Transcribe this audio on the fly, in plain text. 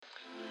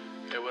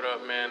Hey, what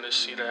up, man? This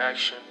See the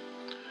Action.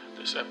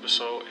 This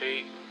episode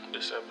 8.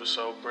 This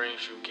episode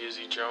brings you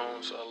Gizzy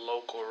Jones, a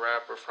local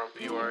rapper from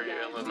Peoria,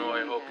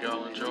 Illinois. Hope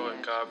y'all enjoy.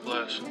 God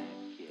bless.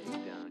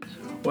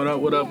 What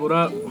up, what up, what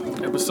up?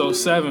 Episode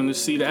 7,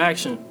 This See the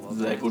Action.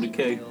 Zach with a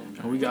K.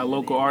 And we got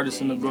local artists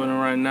in the building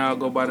right now.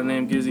 Go by the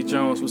name Gizzy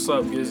Jones. What's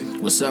up,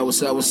 Gizzy? What's up,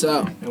 what's up, what's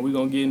up? And we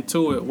gonna get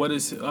into it. What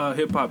is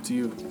hip-hop to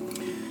you?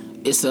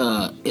 It's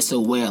a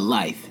way of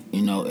life,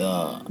 you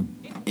know.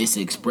 It's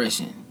an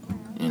expression,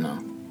 you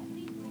know.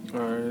 All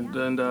right,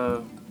 and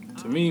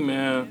to me,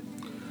 man,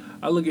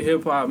 I look at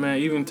hip-hop, man,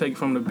 even take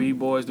from the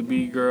B-boys, the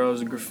B-girls,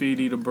 the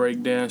graffiti, the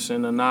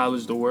breakdancing, the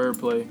knowledge, the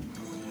wordplay.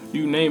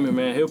 You name it,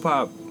 man.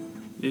 Hip-hop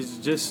is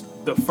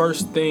just the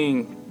first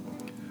thing,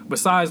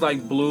 besides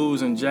like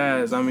blues and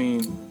jazz, I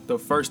mean, the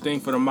first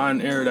thing for the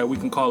modern era that we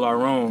can call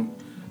our own,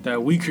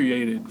 that we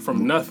created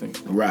from nothing.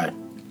 Right.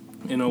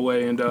 In a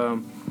way, and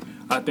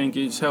I think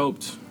it's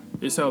helped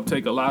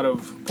take a lot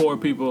of poor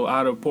people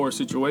out of poor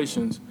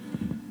situations,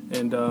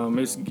 and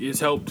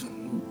it's helped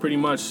pretty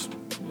much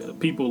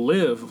people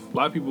live. A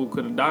lot of people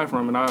could have died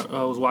from it.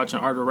 I was watching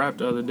Art of Rap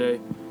the other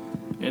day,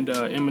 and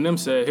Eminem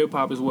said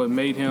hip-hop is what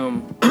made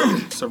him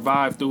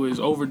survive through his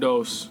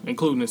overdose,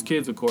 including his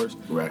kids, of course.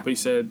 Right. But he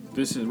said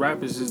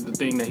rap is the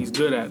thing that he's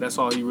good at. That's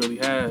all he really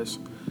has.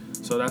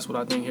 So that's what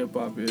I think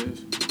hip-hop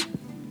is.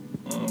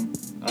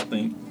 I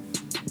think,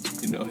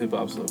 hip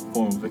hop's a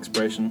form of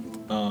expression.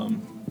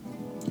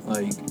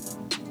 Like,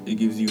 it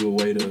gives you a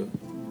way to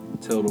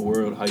tell the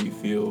world how you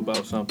feel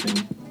about something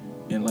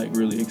and, like,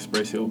 really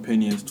express your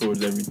opinions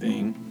towards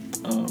everything.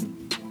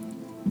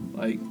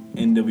 Like,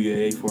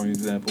 NWA, for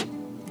example,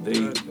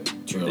 they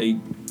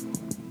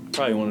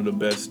probably one of the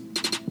best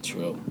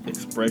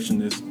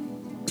expressionists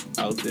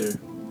out there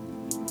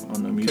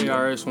on the music.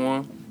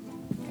 KRS-One.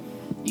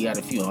 You got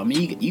a few. I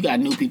mean, you got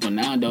new people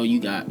now, though. You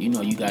got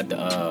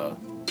the,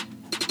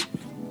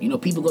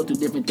 people go through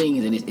different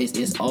things, and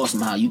it's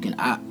awesome how you can.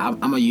 I'm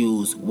gonna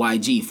use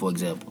YG for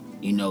example.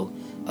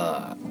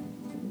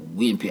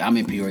 I'm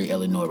in Peoria,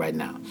 Illinois right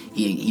now.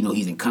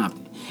 He's in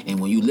Compton, and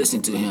when you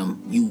listen to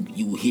him,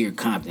 you hear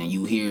Compton.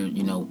 You hear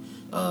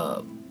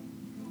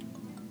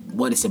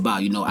what it's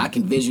about. I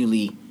can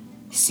visually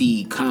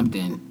see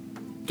Compton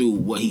through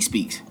what he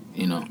speaks.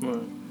 Right.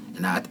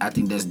 And I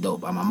think that's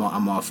dope.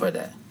 I'm all for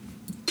that.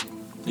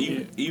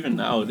 Even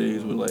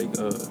nowadays with like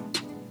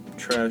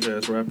trash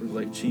ass rappers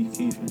like Chief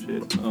Keef and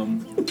shit,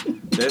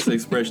 that's an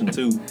expression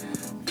too,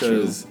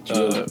 because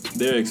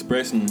they're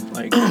expressing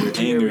like their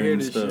anger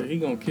and stuff. Shit, he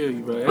gonna kill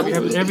you, bro. Every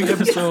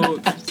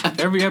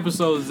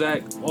episode,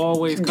 Zach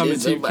always come to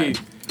Chief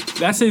Keef.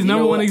 That's his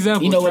number one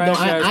example. You know what?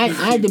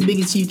 I ain't the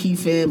biggest Chief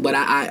Keef fan, but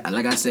I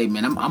like I say,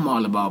 man, I'm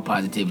all about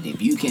positivity.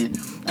 If you can,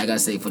 like I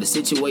say, for the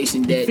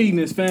situation that feeding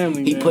his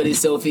family, he put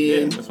himself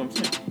in, that's what I'm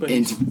saying. But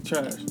he's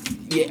trash.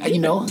 Yeah,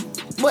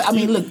 But I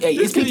mean, look, hey,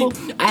 it's people.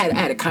 I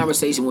had a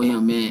conversation with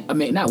him, man. I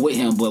mean, not with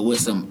him, but with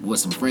some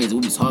friends. We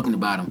was talking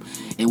about him,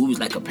 and we was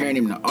like comparing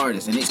him to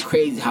artists. And it's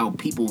crazy how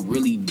people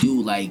really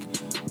do like.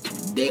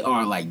 They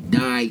are like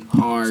die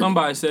hard.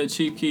 Somebody said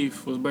Chief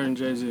Keef was better than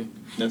Jay-Z.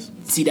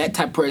 See, that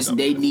type of person,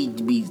 they need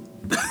to be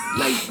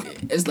like,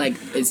 it's like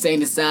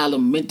insane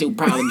asylum, mental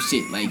problem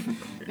shit. Like,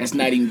 that's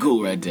not even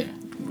cool right there.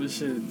 But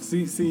shit,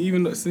 since we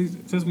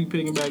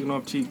piggybacking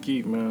off Chief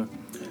Keef, man,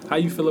 how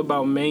you feel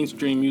about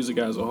mainstream music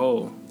as a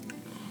whole,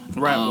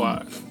 rap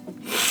wise?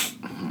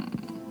 I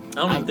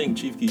don't even think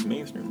Chief Keef's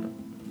mainstream though.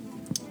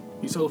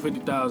 He sold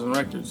 50,000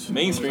 records.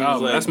 Mainstream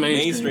is like, that's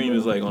mainstream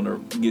is like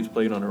gets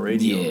played on the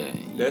radio. Yeah,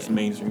 that's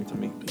mainstream to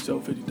me. He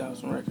sold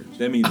 50,000 records.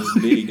 That means it's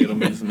big. It'll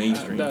make it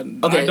mainstream. I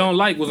don't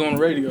like was on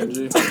the radio,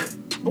 G.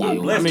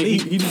 Yeah, I mean,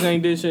 he just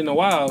ain't did shit in a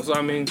while. So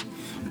I mean,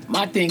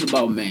 my thing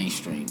about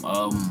mainstream,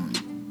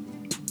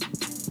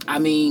 I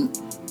mean,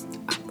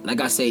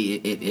 like I say,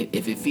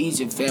 if it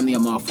feeds your family,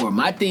 I'm all for it.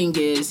 My thing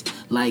is,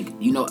 like,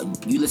 you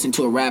listen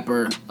to a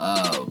rapper,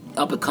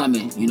 up and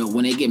coming,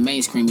 when they get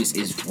mainstream,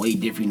 it's way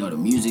different. The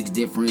music's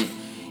different.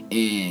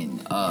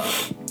 And,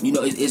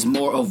 it's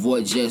more of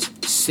what just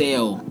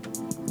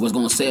what's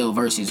going to sell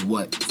versus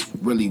what's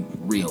really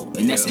real.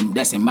 And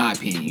that's in my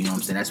opinion, you know what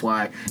I'm saying? That's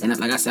why, and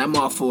like I said, I'm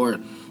all for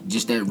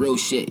just that real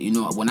shit.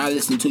 When I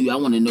listen to you, I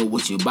want to know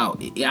what you're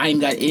about. It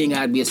ain't got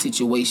to be a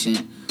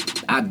situation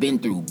I've been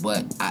through,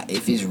 but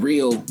if it's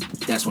real,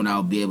 that's when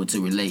I'll be able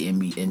to relate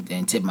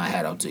and tip my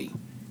hat out to you.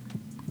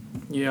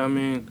 Yeah, I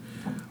mean,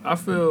 I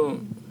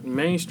feel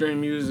mainstream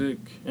music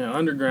and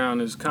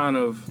underground is kind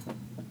of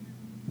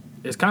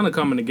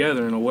coming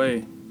together in a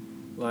way.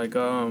 Like,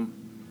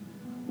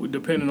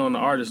 depending on the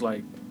artist,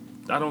 like,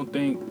 I don't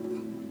think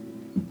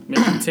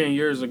maybe 10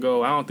 years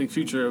ago, I don't think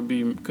Future would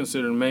be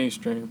considered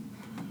mainstream.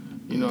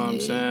 You know what I'm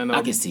saying?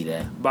 I can see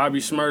that. Bobby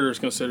Shmurda is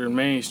considered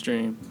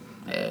mainstream.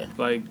 Yeah.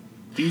 Like,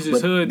 these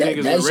is hood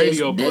niggas with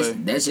radio play.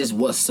 That's just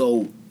what's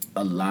so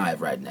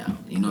alive right now.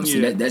 You know what I'm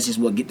saying? That's just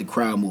what get the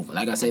crowd moving.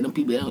 Like I say, them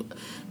people,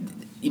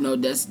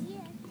 that's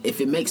if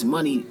it makes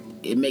money,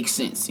 it makes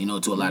sense, to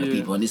a lot of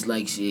people. And it's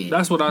like, shit.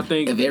 That's what I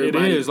think it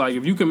is. Like,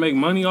 if you can make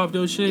money off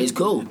your shit, it's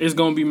cool. It's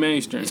going to be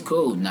mainstream. It's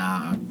cool.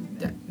 Nah,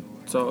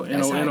 So in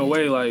That's a how it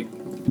way, like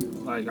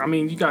I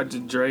mean, you got the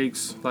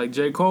Drakes. Like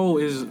J. Cole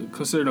is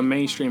considered a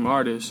mainstream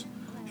artist.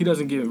 He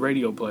doesn't get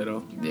radio play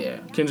though. Yeah.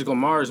 Kendrick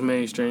Lamar is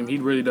mainstream. He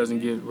really doesn't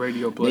get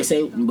radio play. They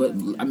say, but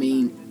I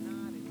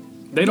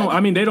mean, They don't. I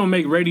mean, they don't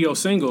make radio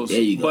singles.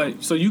 There you go.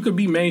 But so you could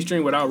be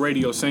mainstream without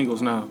radio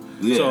singles now.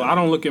 Yeah. So I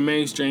don't look at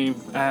mainstream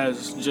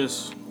as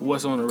just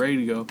what's on the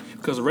radio,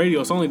 because the radio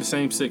is only the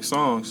same 6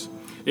 songs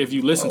if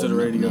you listen to the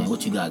radio. Man,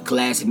 what you got?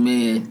 Classic,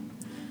 man.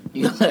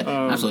 You got,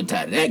 I'm so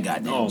tired of that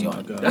goddamn Oh my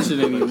joint. god. That shit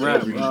ain't even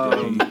rap.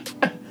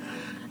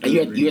 Hey,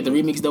 you had the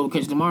remix though with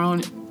Kendrick Lamar on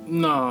it?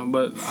 No,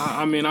 but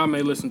I mean, I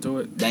may listen to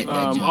it. That you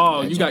jump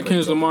got right Kendrick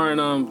there. Lamar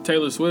and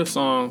Taylor Swift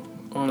song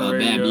on the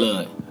radio. Bad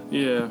Blood.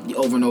 Yeah.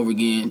 Over and over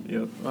again.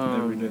 Yep.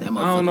 Every day. That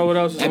I don't know what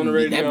else is that, on the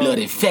radio. That blood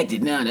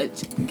infected now. That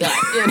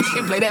goddamn,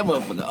 they play that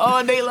motherfucker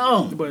all day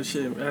long. But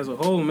shit, as a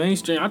whole,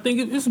 mainstream, I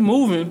think it's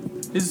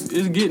moving. It's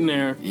getting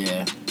there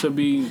Yeah, to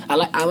be. I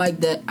like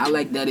that. I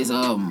like that it's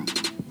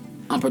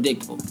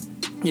unpredictable.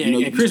 Yeah, You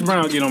know, and Chris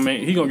Brown get on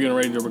he gonna get on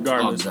radio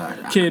regardless. Oh,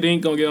 God. Kid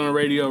Ink gonna get on the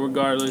radio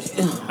regardless.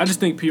 I just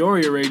think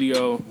Peoria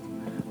Radio,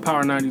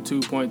 Power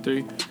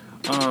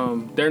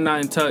 92.3, they're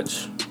not in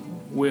touch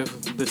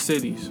with the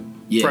city's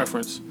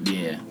preference.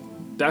 Yeah,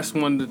 That's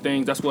one of the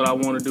things. That's what I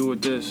want to do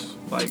with this.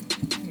 Like,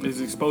 is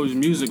expose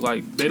music.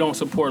 Like, they don't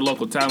support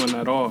local talent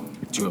at all.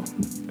 true.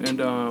 And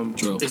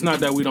True. it's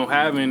not that we don't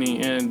have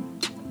any.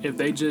 And if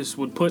they just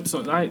would put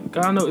some, I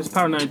know it's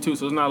Power 92,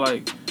 so it's not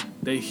like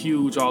they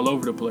huge all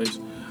over the place.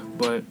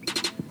 But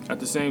at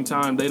the same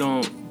time, they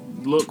don't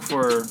look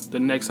for the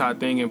next hot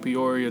thing in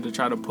Peoria to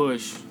try to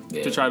push,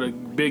 Yeah. to try to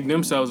big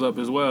themselves up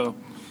as well.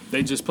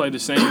 They just play the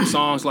same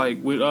songs. Like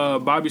with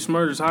Bobby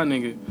Smurder's Hot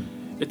Nigga.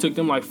 It took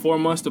them like 4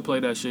 months to play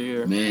that shit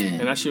here. Man.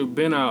 And that shit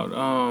been out.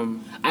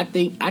 I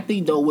think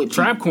though with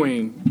Trap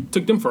Queen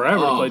took them forever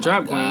to Oh play my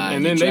Trap Queen, God.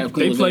 and then Trap they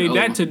Queen was played like,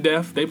 that oh. to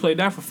death. They played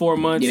that for 4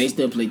 months. yeah, they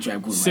still play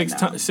Trap Queen six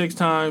right now. six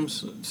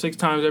times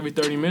every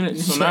 30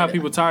 minutes. So now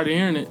people tired of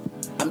hearing it.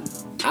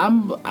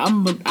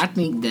 I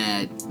think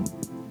that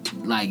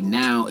like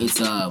now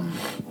it's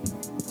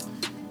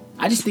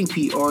I just think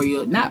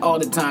Peoria, not all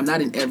the time,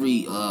 not in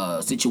every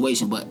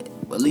situation, but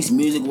at least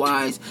music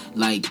wise,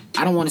 like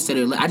I don't want to say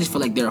they're, I just feel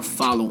like they're a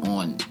follow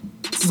on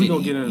city. We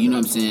gonna get into you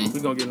know that. what I'm saying? We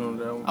gonna get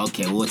into that one.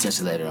 Okay, we'll touch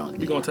it later on.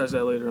 We gonna touch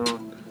that later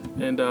on.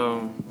 And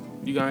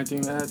you got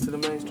anything to add to the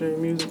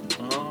mainstream music?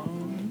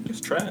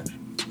 It's trash.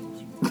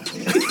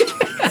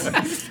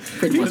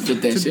 Pretty much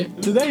fit that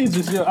shit. Today is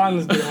just your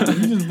honest day.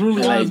 You just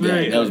brutally I like honest.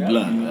 that. That was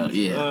blunt.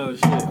 Yeah.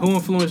 Shit. Who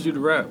influenced you to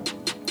rap?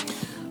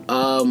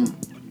 I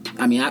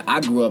mean, I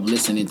grew up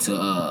listening to,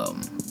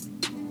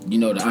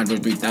 the Andre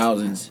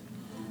 3000s,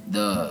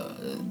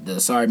 the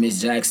Sorry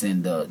Miss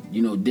Jackson, the,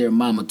 Dear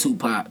Mama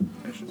Tupac,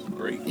 That's just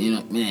great.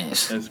 man.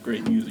 That's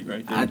great music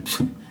right there.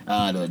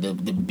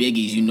 The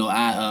biggies,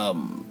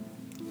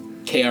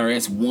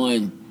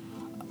 KRS-One,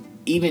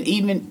 even,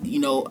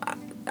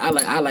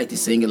 I like to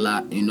sing a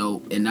lot,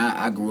 and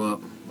I grew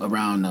up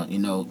around,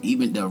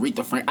 even the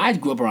Aretha Franklin. I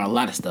grew up around a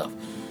lot of stuff,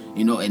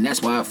 and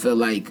that's why I feel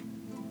like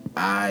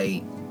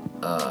I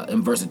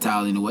am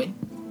versatile in a way,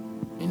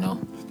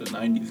 It's the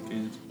 90s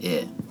kids.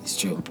 Yeah, it's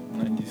true.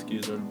 90s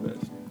kids are the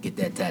best. Get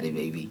that tatty,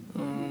 baby.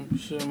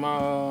 Shit,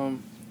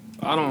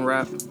 I don't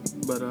rap,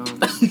 but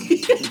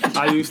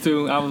I used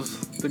to. I was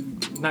the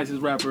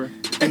nicest rapper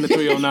in the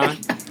 309.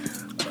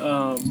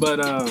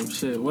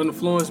 Shit, what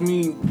influenced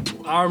me?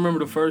 I remember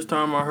the first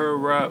time I heard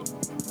rap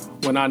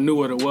when I knew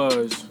what it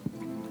was.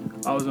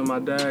 I was in my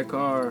dad's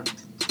car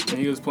and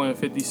he was playing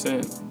 50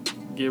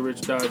 Cent, Get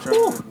Rich Die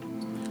Trying.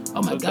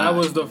 Oh my So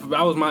God.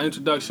 that was my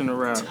introduction to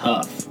rap.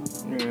 Tough.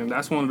 And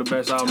that's one of the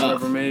best albums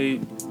Tough. ever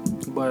made.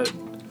 But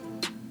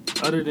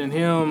other than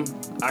him,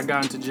 I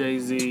got into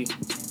Jay-Z.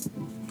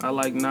 I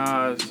like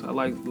Nas. I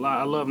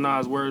love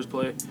Nas'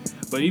 wordplay.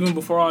 But even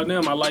before all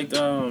them, I liked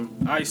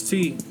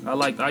Ice-T. I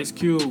liked Ice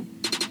Cube.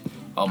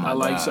 Oh my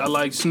God. I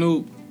like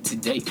Snoop.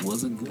 Today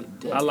was a good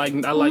day. I like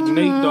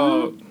Nate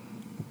Dogg.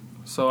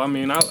 So I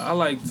mean, I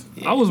liked.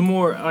 Yeah. I was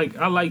more like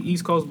I like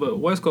East Coast, but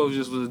West Coast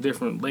just was a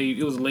different.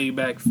 It was a laid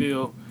back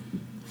feel.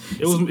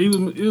 It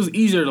was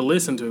easier to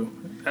listen to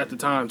at the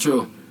time.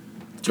 True.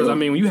 Because I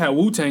mean, when you had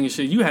Wu-Tang and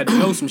shit, you had to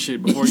know some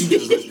shit before you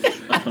just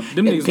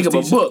them niggas Pick was up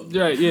a teaching- book.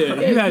 Right? Yeah,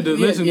 you had to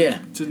listen yeah.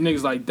 to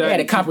niggas like that. They had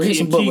a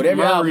comprehension book with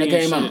every album that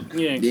came out.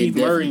 Yeah, and Yeah, Keith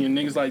Murray definitely. and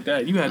niggas like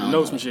that. You had to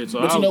know some shit. So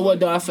But you know what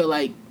though? I feel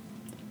like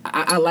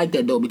I like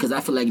that though because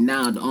I feel like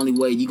now the only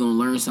way you gonna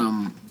learn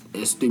something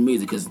is through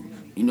music because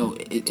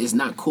it's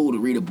not cool to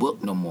read a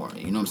book no more.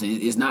 You know what I'm saying?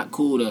 It's not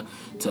cool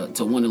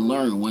to want to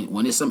learn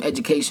when it's some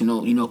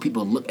educational.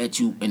 People look at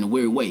you in a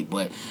weird way,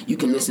 but you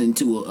can listen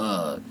to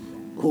a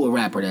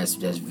rapper that's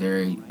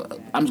very.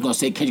 I'm just gonna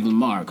say Kendrick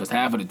Lamar because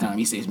half of the time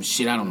he says some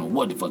shit I don't know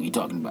what the fuck he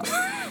talking about.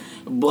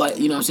 But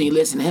you know what I'm saying? You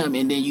listen to him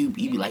and then you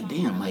be like,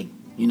 damn, like.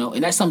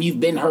 And that's something you've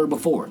been heard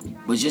before.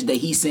 But just that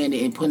he's saying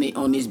it and putting it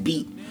on this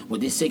beat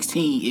with this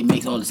 16, it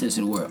makes all the sense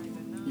in the world.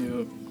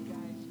 Yeah,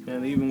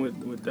 and even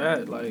with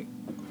that, like,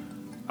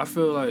 I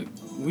feel like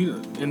we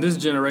in this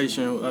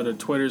generation of the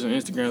Twitters and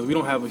Instagrams, we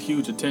don't have a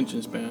huge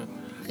attention span.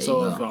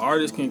 So if an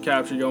artist can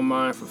capture your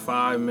mind for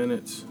 5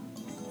 minutes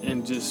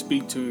and just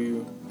speak to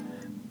you,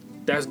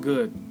 that's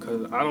good.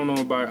 Cause I don't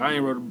know about, I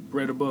ain't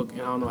read a book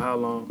in I don't know how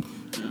long.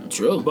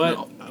 True.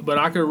 But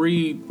I could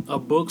read a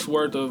book's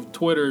worth of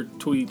Twitter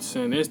tweets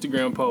and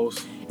Instagram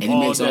posts. And it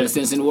makes all the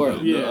sense in the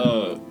world.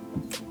 Yeah.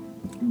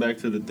 Back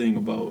to the thing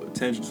about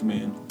attention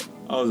span.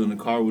 I was in the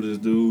car with this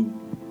dude.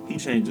 He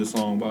changed his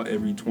song about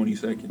every 20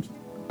 seconds.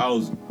 I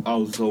was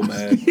so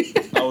mad.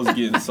 I was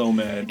getting so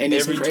mad. And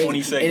it's every crazy.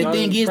 20 seconds. And the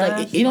thing is,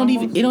 like, it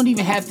don't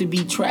even have to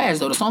be trash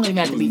though. The song don't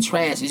even have to be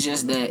trash. It's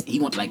just that he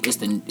want like it's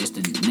the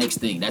next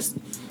thing. That's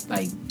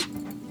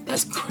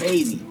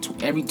crazy.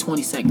 Every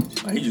 20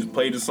 seconds. Like, he just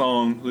played the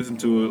song, listened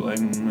to it,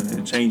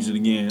 and changed it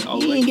again. I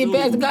was He like, didn't get dude,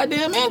 past the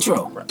goddamn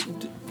intro.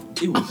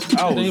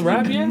 I was they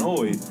rap really yet?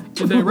 annoyed.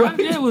 Did they rap?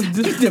 Yeah, it was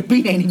just The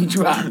beat ain't even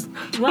dropped.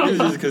 It was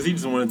just because he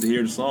just wanted to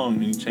hear the song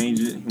and he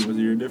changed it. He wanted to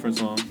hear a different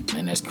song.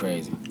 Man, that's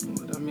crazy.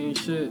 I mean,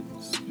 shit.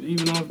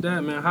 Even off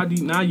that, man.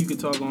 Now you can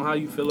talk on how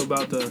you feel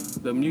about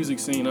the music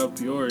scene of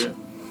Peoria.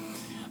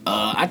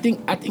 I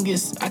think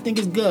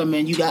it's good,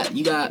 man. You got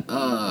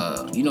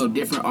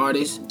different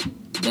artists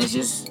that's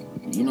just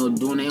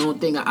doing their own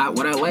thing.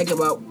 What I like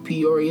about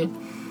Peoria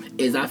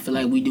is I feel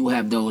like we do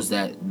have those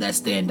that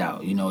stand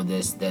out.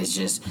 That's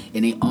just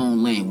in their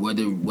own lane.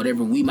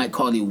 Whatever we might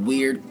call it,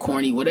 weird,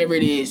 corny, whatever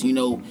it is.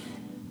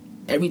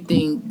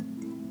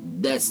 Everything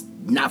that's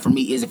not for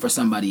me isn't for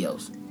somebody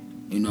else.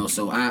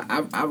 So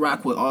I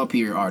rock with all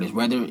Peoria artists,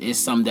 whether it's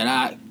something that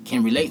I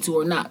can relate to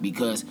or not,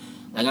 because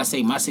like I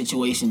say, my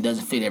situation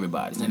doesn't fit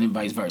everybody's, and then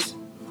vice versa.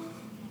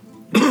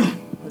 How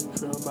you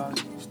feel about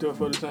it? You still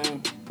feel the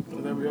same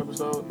with every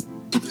episode?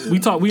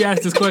 We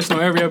asked this question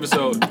on every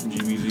episode.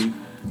 GBZ.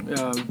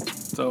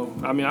 So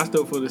I mean, I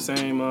still feel the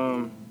same.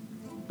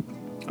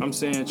 I'm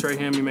saying Trey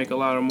Hamby make a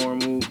lot more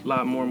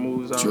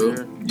moves out True.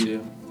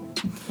 here.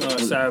 Yeah.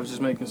 Savage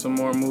is making some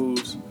more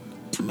moves.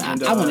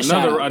 And I want to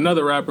shout out.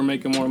 another rapper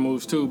making more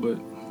moves too, but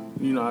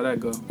you know how that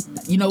go.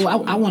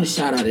 I want to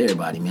shout out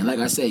everybody, man. Like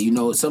I said,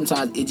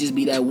 sometimes it just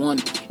be that one.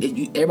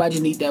 Everybody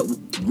just need that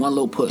one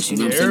little push. You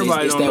know what I'm saying?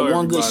 Everybody It's don't that know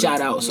one good everybody.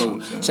 shout out. You know So what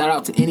I'm saying? shout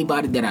out to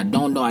anybody that I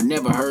don't know, I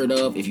never heard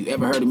of. If you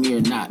ever heard of me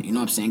or not, you know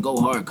what I'm saying? Go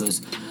hard,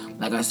 cause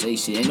like I say,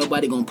 shit, ain't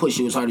nobody gonna push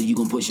you as hard as you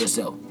gonna push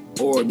yourself.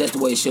 Or that's the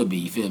way it should be.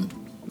 You feel me?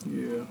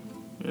 Yeah.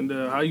 And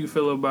how you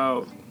feel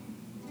about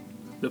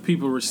the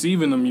people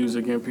receiving the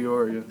music in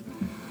Peoria?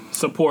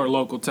 Support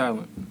local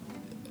talent.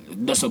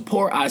 The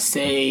support, I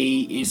say,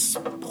 is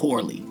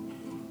poorly.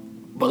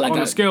 But like On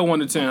a scale of 1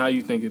 to 10, how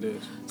you think it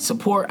is?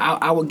 support,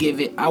 I would give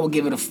it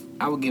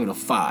a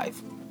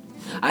 5.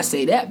 I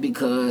say that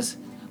because,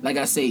 like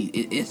I say,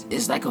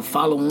 it's like a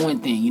follow on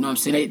thing. You know what I'm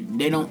saying?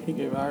 They don't He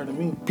gave it higher than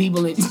me.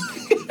 people in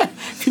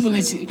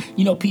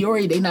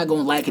Peoria, they not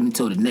gonna like it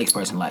until the next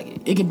person like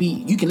it. It can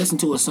be you can listen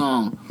to a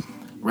song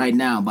right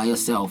now by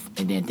yourself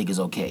and then think it's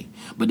okay,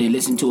 but then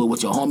listen to it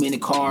with your homie in the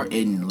car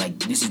and like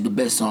this is the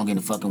best song in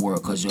the fucking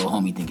world because your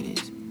homie think it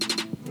is.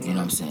 You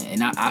know what I'm saying?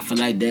 And I feel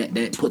like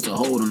that puts a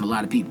hold on a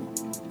lot of people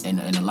and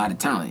a lot of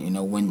talent.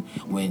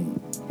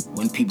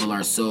 When people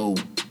are so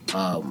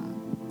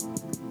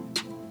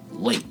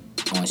late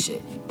on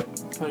shit.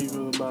 How you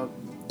feel about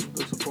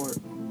the support?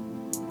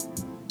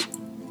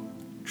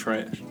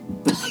 Trash.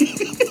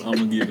 I'm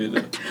gonna give it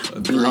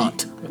a 3.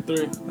 Blunt. A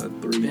 3. A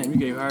 3. Damn, you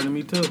gave higher than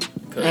me too.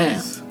 Damn,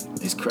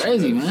 it's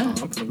crazy, man.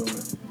 I'm gonna go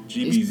with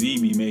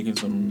GBZ be making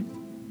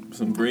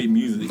some great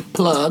music.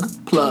 Plug.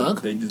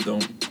 They just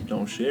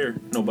don't share.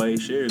 Nobody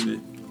shares it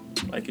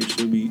like it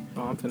should be.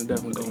 Oh, I'm finna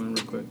definitely go in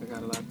real quick. I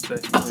got a lot to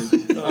say.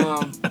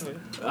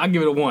 I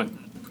give it a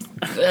 1.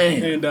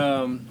 Damn.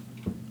 And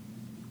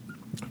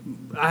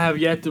I have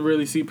yet to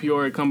really see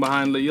Peoria come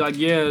behind. Like,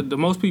 yeah, the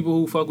most people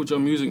who fuck with your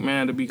music,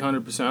 man, to be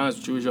 100% honest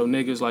with you, is your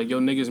niggas. Like,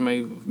 your niggas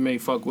may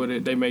fuck with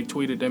it. They may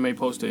tweet it. They may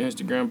post an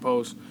Instagram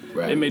post.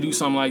 Right. They may do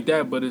something like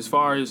that. But as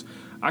far as,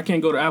 I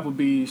can't go to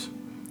Applebee's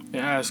and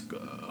ask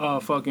a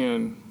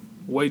fucking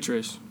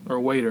waitress or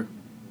waiter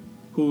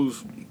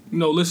who's,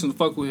 listen,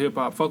 fuck with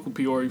hip-hop, fuck with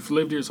Peoria,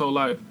 lived here his whole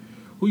life.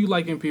 Who you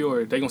like in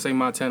Peoria? They gonna say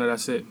Montana,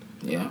 that's it.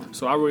 Yeah.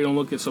 So I really don't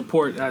look at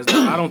support as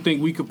I don't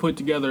think we could put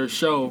together a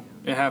show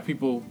and have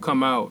people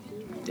come out.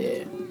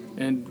 Yeah.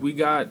 And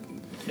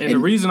the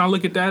reason I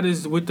look at that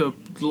is with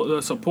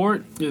the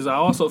support is I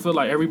also feel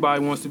like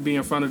everybody wants to be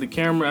in front of the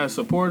camera as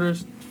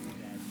supporters.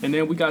 And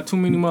then we got too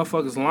many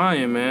motherfuckers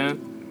lying, man.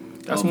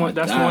 That's one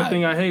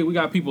thing I hate. We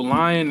got people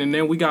lying, and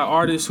then we got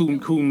artists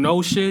who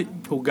know shit,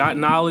 who got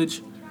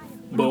knowledge,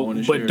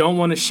 but don't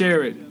want to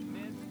share it.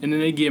 And then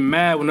they get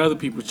mad when other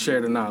people share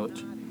the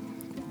knowledge.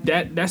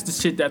 That's the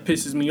shit that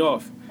pisses me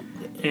off.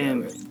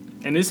 And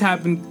this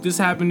happened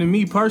to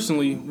me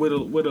personally with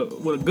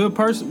a good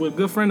person, with a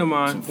good friend of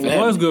mine, who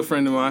was a good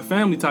friend of mine,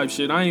 family type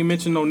shit. I ain't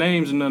mention no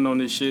names or nothing on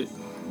this shit.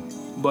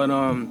 But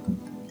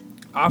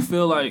I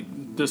feel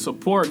like the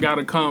support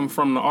gotta come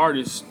from the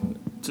artist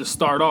to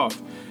start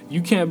off.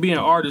 You can't be an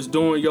artist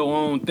doing your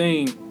own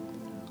thing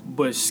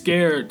but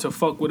scared to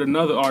fuck with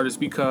another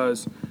artist,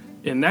 because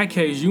in that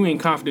case you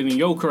ain't confident in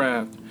your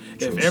craft.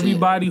 If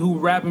everybody who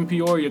rap in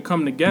Peoria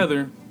come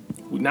together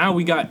Now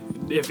we got,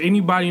 if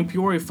anybody in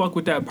Peoria fuck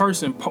with that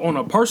person on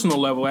a personal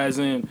level, as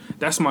in,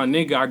 that's my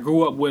nigga, I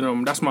grew up with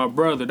him, that's my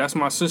brother, that's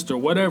my sister,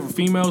 whatever,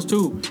 females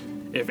too.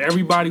 If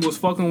everybody was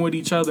fucking with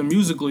each other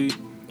musically,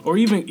 or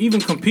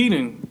even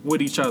competing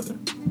with each other,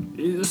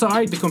 it's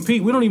alright to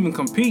compete. We don't even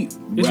compete.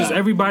 It's just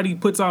everybody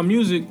puts out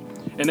music,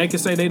 and they can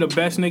say they the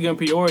best nigga in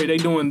Peoria, they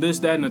doing this,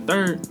 that, and the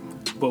third.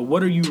 But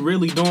what are you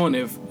really doing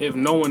if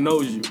no one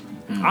knows you?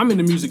 I'm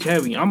into music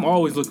heavy. I'm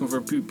always looking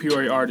for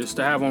Peoria artists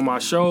to have on my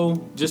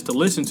show just to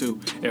listen to.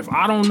 If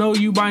I don't know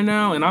you by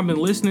now and I've been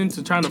listening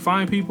to trying to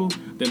find people,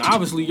 then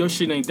obviously your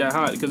shit ain't that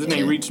hot because it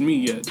ain't reached me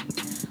yet.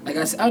 Like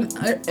I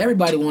said,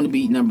 everybody want to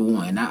be number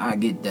one. I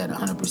get that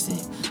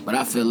 100%. But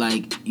I feel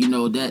like, you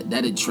know,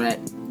 that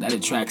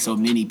attracts so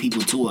many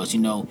people to us.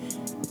 You know,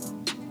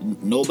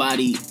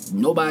 nobody.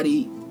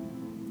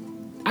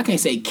 I can't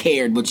say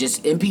cared, but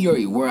just in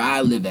Peoria where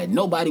I live at,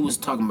 nobody was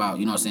talking about,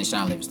 you know what I'm saying,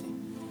 Sean Livingston.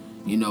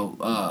 You know,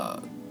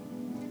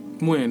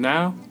 when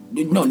now?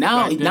 No,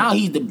 now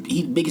he's the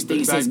biggest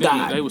thing since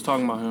God. They was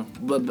talking about him.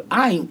 But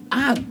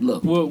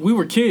look. Well, we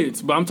were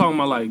kids, but I'm talking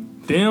about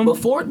like them.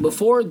 Before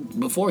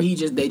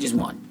they just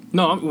won.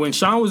 No, when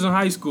Sean was in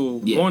high school,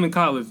 going to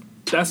college,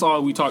 that's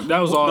all we talked. That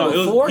was all.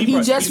 No, before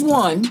he just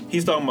won.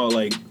 He's talking about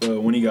like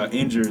when he got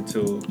injured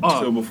till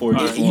before he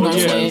just won. You know what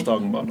I'm saying? He's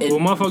talking about. Well,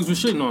 motherfuckers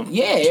was shitting on him.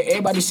 Yeah,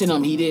 everybody shitting on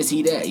him. He this,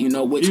 he that. You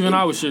know, I was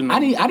shitting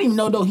on him. I didn't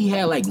know though he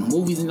had like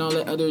movies and all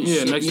that other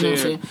shit. Next you know year.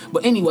 what I'm saying?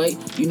 But anyway,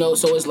 you know,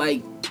 so it's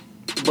like,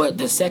 but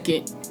the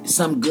second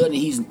some good and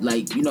he's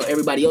like, you know,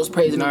 everybody else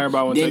praising him,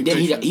 then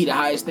he the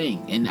highest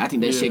thing, and I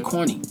think that shit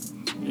corny.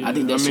 Yeah. I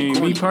think that shit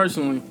corny. Me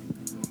personally,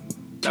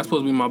 that's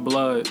supposed to be my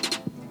blood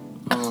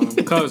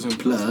cousin.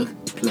 Plug.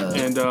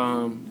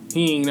 And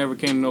he ain't never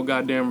came to no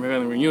goddamn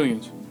family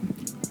reunions.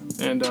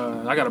 And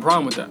I got a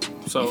problem with that.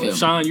 So, if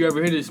Sean, you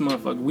ever hear this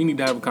motherfucker, we need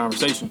to have a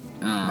conversation.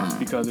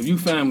 Because if you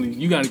family,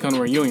 you got to come to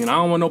a reunion. I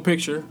don't want no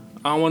picture.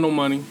 I don't want no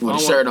money. With a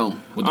shirt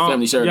on. With the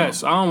family shirt on.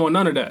 Yes, I don't want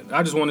none of that.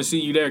 I just want to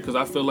see you there because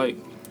I feel like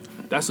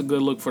that's a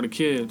good look for the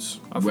kids.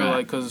 I feel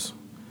like because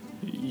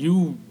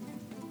you,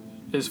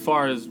 as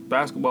far as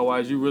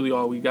basketball-wise, you really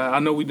all we got. I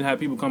know we didn't have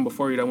people come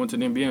before you that went to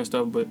the NBA and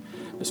stuff, but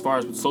as far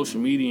as with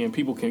social media and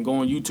people can go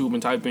on YouTube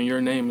and type in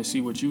your name and see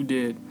what you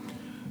did,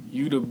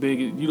 you the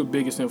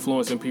biggest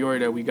influence in Peoria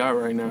that we got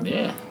right now.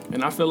 Yeah.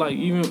 And I feel like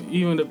even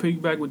to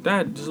piggyback with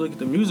that, just look at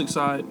the music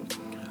side,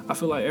 I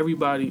feel like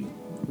everybody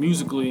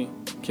musically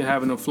can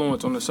have an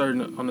influence on a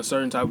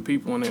certain type of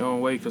people in their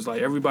own way, because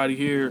like everybody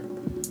here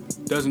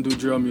doesn't do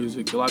drill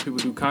music. A lot of people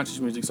do conscious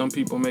music. Some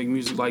people make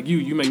music like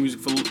you make music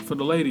for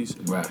the ladies.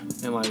 Right.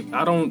 And like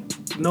I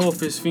don't know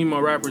if it's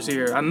female rappers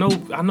here. I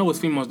know it's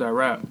females that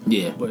rap.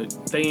 Yeah.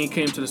 But they ain't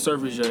came to the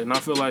surface yet. And I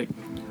feel like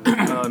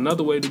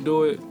another way to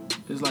do it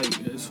is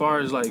like as far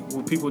as like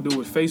what people do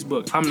with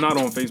Facebook. I'm not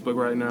on Facebook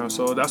right now,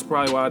 so that's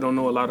probably why I don't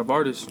know a lot of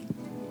artists.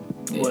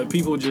 Yeah. But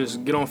people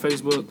just get on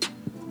Facebook,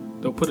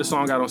 they'll put a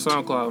song out on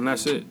SoundCloud, and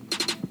that's it.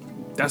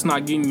 That's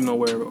not getting you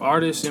nowhere.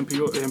 Artists in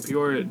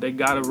Peoria, they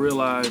gotta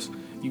realize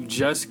you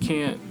just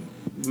can't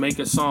make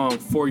a song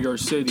for your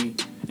city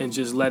and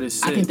just let it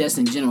sit. I think that's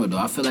in general though.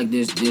 I feel like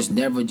there's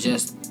never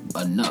just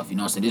enough. You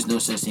know what I'm saying? There's no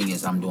such thing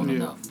as I'm doing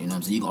enough. You know what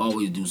I'm saying? You can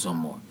always do some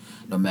more,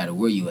 no matter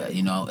where you at.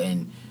 You know,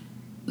 and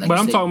like but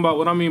I'm talking about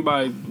what I mean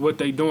by what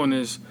they doing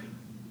is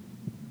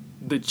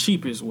the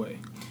cheapest way.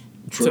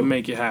 True. To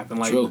make it happen.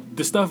 Like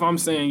the stuff I'm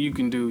saying you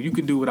can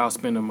do without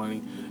spending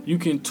money. You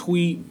can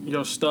tweet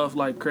your stuff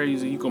like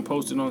crazy. You can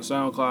post it on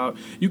SoundCloud.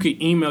 You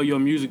can email your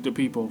music to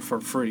people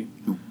for free.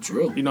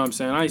 True. You know what I'm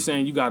saying? I ain't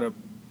saying you gotta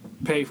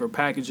pay for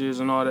packages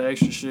and all that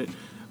extra shit,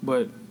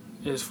 but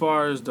as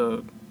far as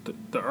the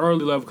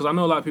early level, because I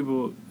know a lot of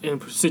people in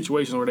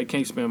situations where they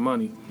can't spend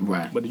money.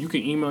 Right. But if you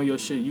can email your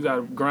shit, you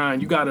gotta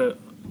grind. You gotta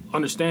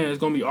understand it's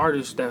gonna be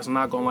artists that's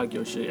not gonna like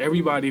your shit.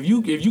 Everybody, if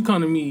you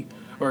come to me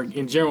or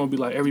in general be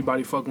like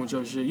everybody fucking with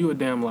your shit, you a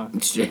damn lie.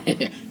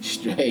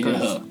 Straight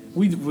up.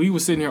 We were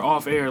sitting here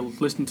off air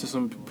listening to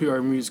some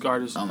Peoria music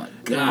artists. Oh my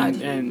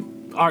God.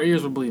 And our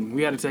ears were bleeding.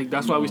 We had to take.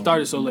 That's why we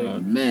started so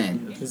late.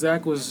 Man.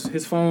 Zach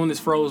his phone is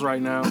froze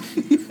right now,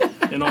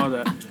 and all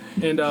that.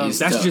 And that's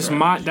tough, just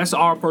right? that's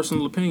our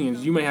personal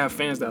opinions. You may have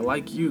fans that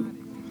like you,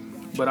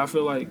 but I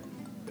feel like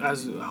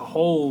as a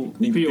whole,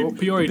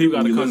 Peoria do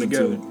got to come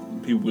together.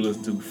 People we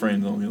listen to,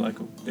 friends only, like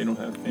they don't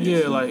have fans.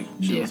 Yeah, like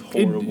it's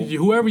horrible.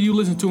 Whoever you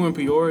listen to in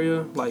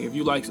Peoria, like if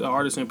you like an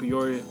artist in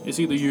Peoria,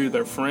 it's either you're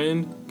their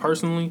friend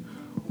personally,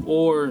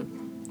 or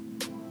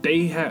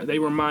they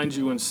remind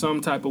you in some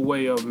type of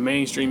way of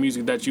mainstream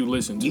music that you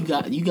listen to.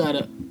 You got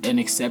an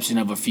exception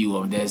of a few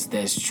of them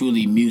that's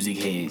truly music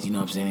heads. You know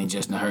what I'm saying? They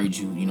just heard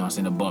you. You know what I'm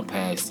saying? To bump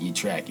past your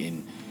track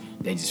and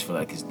they just feel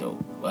like it's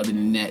dope. Other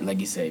than that, like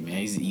you say,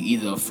 man, you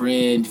either a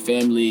friend,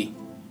 family,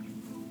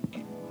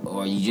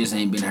 or you just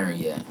ain't been heard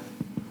yet.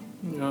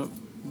 Yep.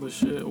 But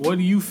shit, what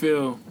do you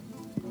feel?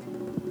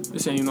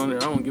 This ain't even on there.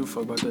 I don't give a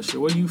fuck about that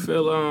shit. What do you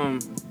feel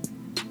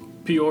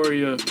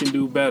Peoria can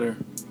do better?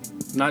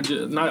 Not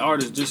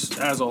artists, just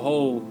as a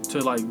whole, to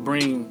like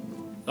bring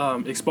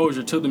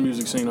exposure to the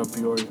music scene of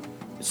Peoria.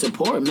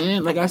 support,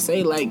 man. Like I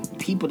say, like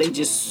people, they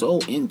just so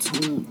in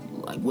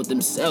tune, like with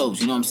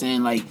themselves. You know what I'm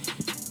saying? Like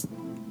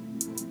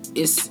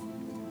it's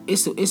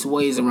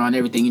ways around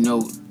everything. You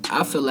know,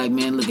 I feel like,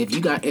 man, look, if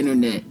you got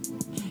internet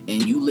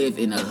and you live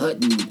in a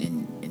hut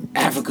in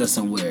Africa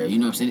somewhere, you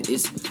know what I'm saying?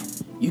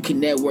 You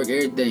can network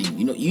everything.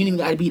 You know, you ain't even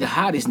gotta be the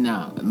hottest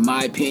now, in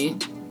my opinion.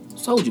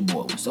 Soulja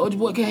Boy. When Soulja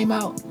Boy came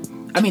out,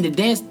 I mean, the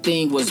dance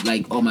thing was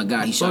like, oh my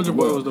God, he shot the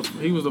world.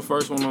 He was the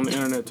first one on the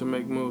internet to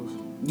make moves.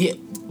 Yeah,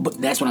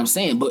 but that's what I'm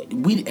saying. But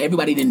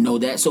everybody didn't know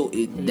that, so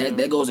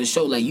that goes to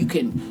show, like, you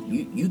can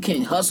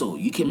hustle,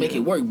 you can make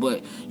it work.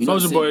 But you know,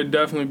 Soulja Boy would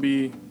definitely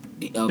be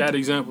that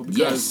example,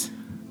 because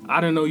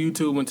I didn't know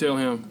YouTube until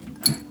him.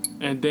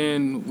 And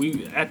then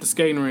we at the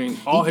skating ring,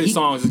 all his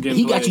songs is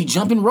getting played. He got you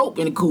jumping rope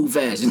in a cool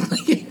fashion. That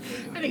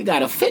nigga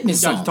got a fitness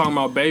song. Got you talking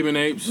about Baby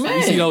Apes.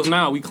 We see those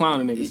now. We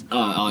clowning niggas.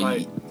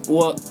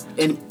 Well,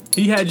 and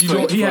he had you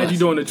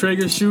doing the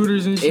trigger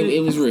shooters and shit. It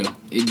was real.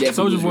 It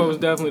definitely. Soulja Boy was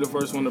definitely the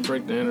first one to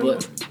break the internet.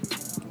 But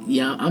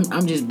yeah,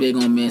 I'm just big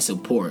on man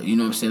support. You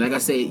know what I'm saying? Like I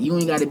said, you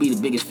ain't got to be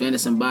the biggest fan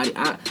of somebody.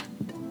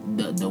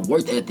 The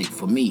work ethic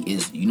for me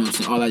is, you know what I'm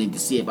saying, all I need to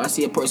see. If I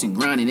see a person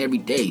grinding every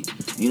day,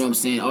 you know what I'm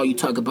saying, all you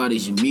talk about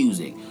is your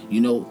music,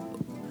 you know,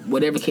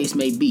 whatever case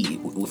may be.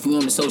 If you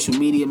on the social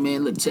media,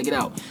 man, look, check it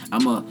out.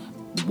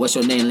 What's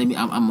your name?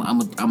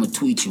 I'm a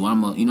tweet you. You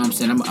know what I'm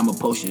saying, I'm a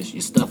post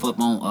your stuff up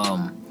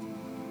on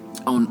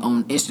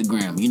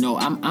Instagram. You know,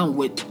 I'm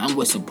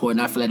with support,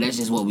 and I feel like that's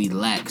just what we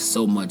lack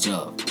so much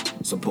of,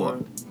 support.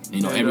 Right.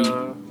 You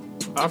know,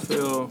 I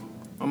feel,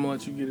 I'm gonna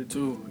let you get it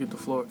too, get the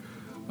floor.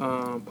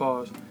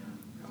 Pause.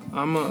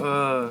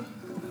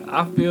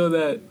 I feel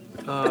that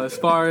as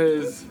far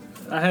as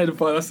I had to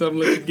pause, that's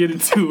something to get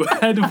into. I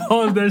had to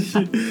pause that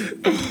shit.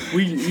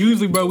 We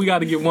usually, bro, we got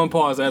to get one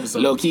pause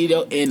episode. Low key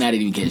though, and I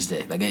didn't even catch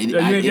that. Like I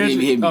didn't even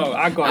hit me. Oh,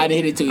 I caught it. I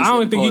didn't hit it too. I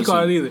don't think he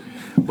caught it either.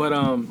 But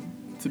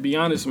to be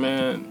honest,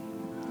 man,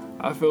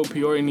 I feel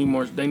Peoria need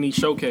more. They need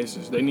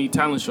showcases. They need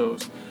talent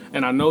shows.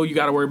 And I know you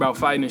got to worry about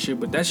fighting and shit,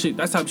 but that's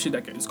type of shit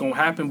it's gonna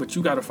happen. But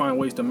you got to find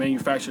ways to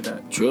manufacture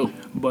that. True.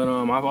 But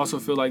I also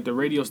feel like the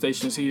radio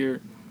stations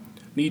here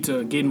need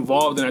to get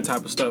involved in that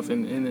type of stuff,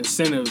 and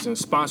incentives and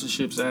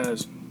sponsorships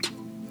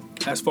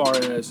as far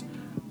as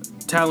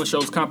talent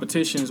shows,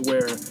 competitions,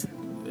 where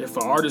if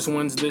an artist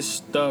wins this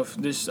stuff,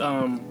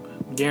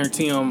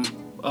 guarantee them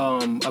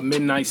a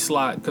midnight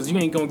slot, because you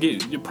ain't gonna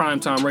get your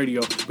primetime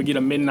radio, but get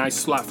a midnight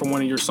slot for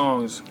one of your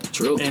songs.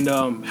 True. And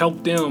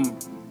help them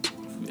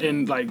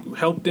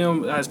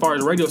as far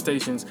as radio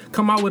stations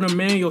come out with a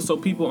manual so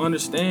people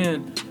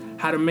understand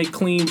how to make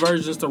clean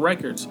versions to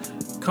records.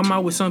 Come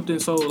out with something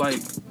so, like,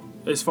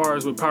 as far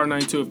as with Power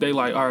 92, if they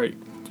like, all right,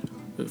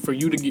 for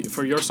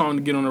your song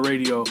to get on the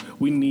radio,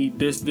 we need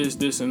this,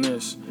 and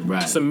this.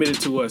 Right. Submit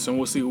it to us, and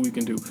we'll see what we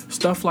can do.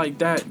 Stuff like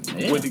that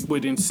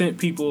would incent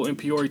people in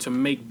Peoria to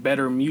make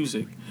better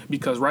music,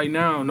 because right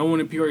now, no one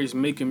in Peoria is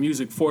making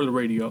music for the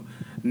radio.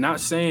 Not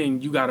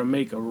saying you got to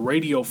make a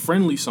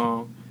radio-friendly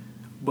song,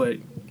 but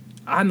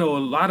I know a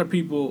lot of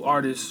people,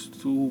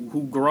 artists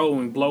who grow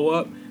and blow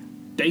up,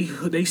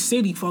 they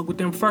city fuck with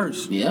them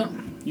first. Yeah.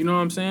 You know what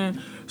I'm saying?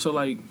 So,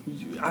 like,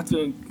 I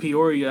think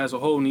Peoria as a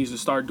whole needs to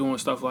start doing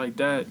stuff like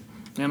that.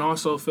 And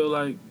also feel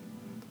like,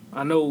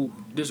 I know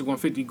District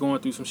 150 going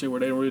through some shit where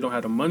they really don't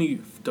have the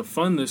money to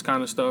fund this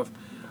kind of stuff,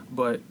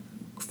 but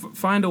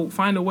find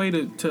a way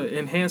to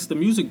enhance the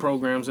music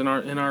programs in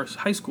our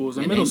high schools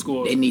and middle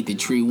schools. They need the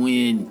Tree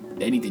Wind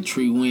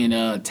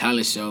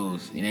talent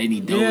shows. And they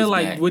need those. Yeah,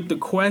 like back. with the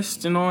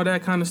Quest and all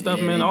that kind of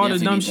stuff, man. All the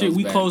dumb shit.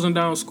 We closing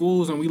down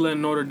schools and we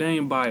letting Notre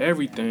Dame buy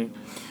everything.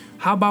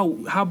 How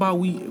about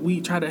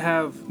we try to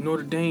have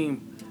Notre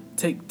Dame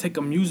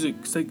take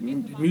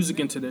music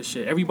into this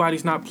shit.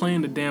 Everybody's not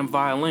playing the damn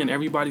violin.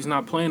 Everybody's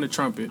not playing the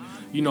trumpet.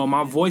 You know,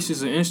 my voice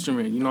is an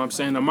instrument. You know what I'm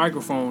saying? The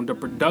microphone, the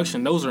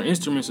production, those are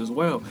instruments as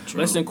well. True.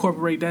 Let's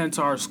incorporate that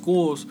into our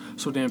schools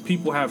so then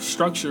people have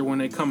structure when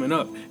they coming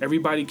up.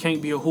 Everybody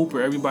can't be a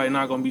hooper. Everybody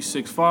not going to be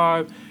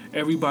 6'5".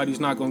 Everybody's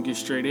not going to get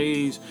straight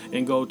A's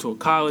and go to a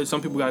college.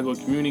 Some people got to go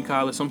to community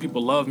college. Some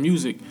people love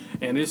music.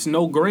 And it's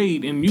no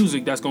grade in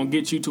music that's going to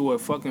get you to a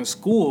fucking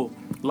school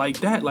like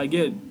that. Like,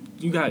 yeah,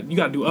 you got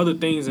to do other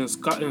things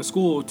in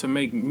school to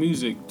make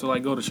music, to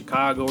like go to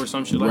Chicago or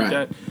some shit like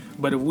that.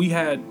 But if we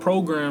had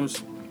programs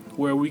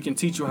where we can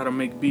teach you how to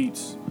make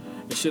beats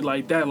and shit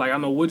like that, like I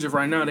know Woodruff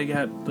right now, they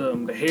got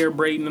the hair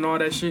braiding and all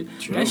that shit.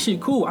 True. That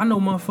shit cool. I know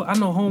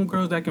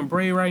homegirls that can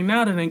braid right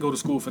now that ain't go to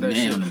school for that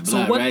shit.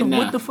 So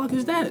what the fuck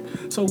is that?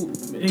 So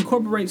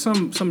incorporate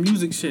some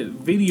music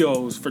shit,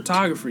 videos,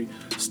 photography,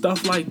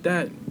 stuff like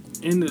that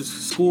into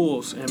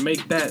schools and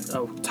make that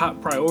a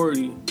top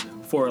priority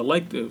for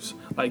electives.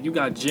 Like, you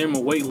got gym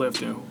and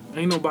weightlifting.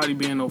 Ain't nobody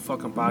being no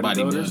fucking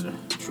bodybuilders.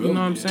 True. You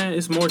know what I'm saying?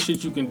 It's more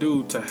shit you can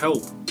do to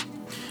help.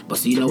 But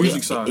see, you know,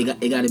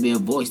 it got to be a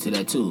voice to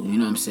that too. You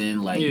know what I'm saying?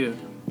 Like,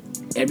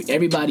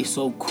 everybody's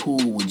so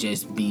cool with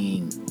just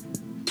being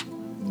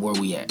where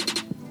we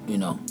at. You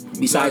know,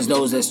 besides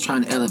those that's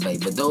trying to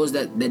elevate, but those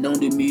that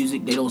don't do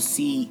music, they don't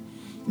see.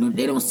 You know,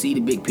 they don't see the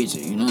big picture.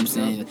 You know what I'm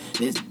saying?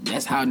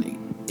 That's how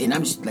and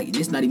I'm just like,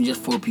 this not even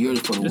just for purity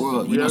for the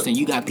world. You know what I'm saying?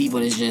 You got people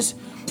that's just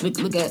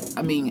look at.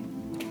 I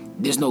mean,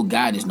 there's no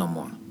guidance no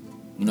more.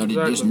 You know,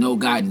 there's no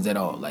guidance at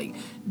all. Like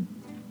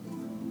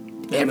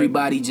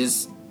everybody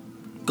just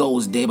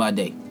goes day by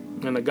day.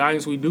 And the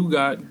guidance we do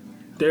got,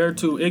 they're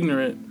too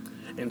ignorant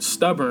and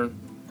stubborn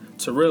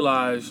to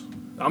realize.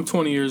 I'm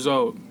 20 years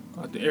old.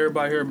 I think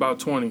everybody here about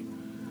 20.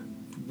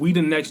 We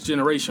the next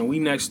generation. We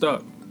next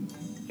up.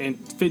 And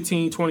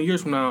 15, 20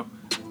 years from now,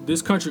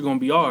 this country gonna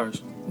be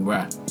ours.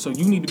 Right. So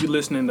you need to be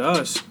listening to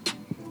us.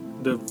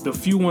 The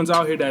few ones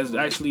out here that's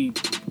actually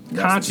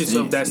conscious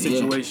of that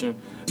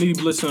situation need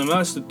to be listening to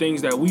us, the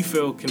things that we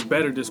feel can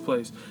better this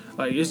place.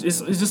 Like it's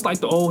just like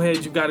the old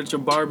heads you got at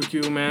your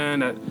barbecue, man.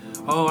 That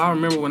I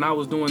remember when I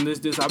was doing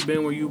this. I've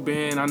been where you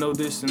been. I know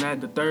this and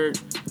that. The third,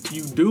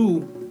 you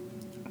do.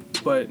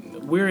 But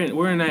we're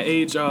in that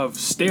age of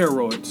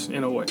steroids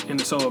in a way, in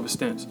the soul of a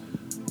sense.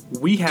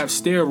 We have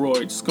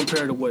steroids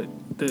compared to what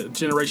the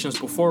generations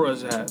before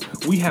us had.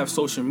 We have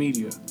social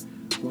media.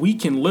 We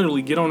can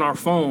literally get on our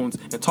phones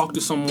and talk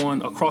to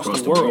someone across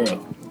the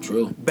world.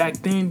 True. Back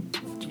then,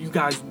 you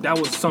guys, that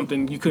was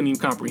something you couldn't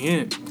even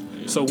comprehend.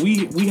 So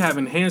we have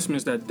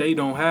enhancements that they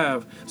don't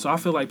have. So I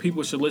feel like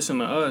people should listen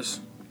to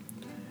us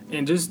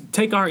and just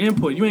take our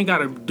input. You ain't got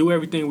to do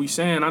everything we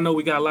saying. I know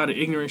we got a lot of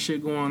ignorant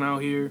shit going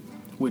out here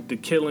with the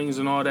killings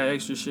and all that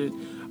extra shit.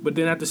 But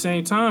then at the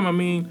same time, I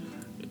mean,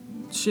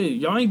 shit,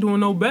 y'all ain't doing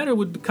no better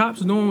with the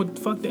cops doing what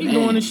the fuck they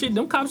doing and shit.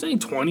 Them cops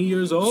ain't 20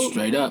 years old.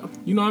 Straight up.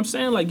 You know what I'm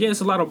saying? Like, yeah,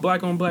 it's a lot of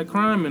black on black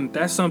crime, and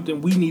that's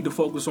something we need to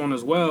focus on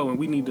as well, and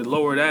we need to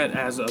lower that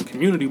as a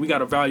community. We got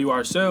to value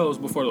ourselves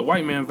before the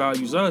white man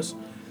values us.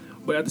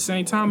 But at the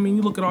same time, I mean,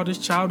 you look at all this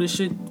childish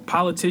shit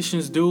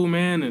politicians do,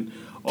 man, and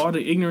all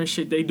the ignorant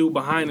shit they do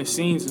behind the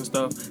scenes and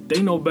stuff.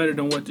 They know better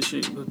than what the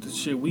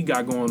shit we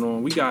got going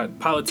on. We got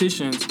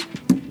politicians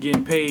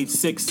getting paid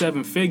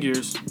 6-7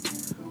 figures,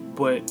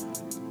 but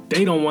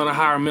they don't want to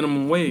hire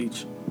minimum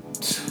wage.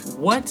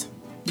 What?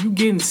 You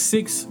getting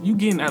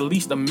at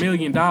least $1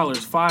 million,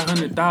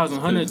 500,000,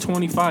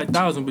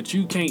 125,000, but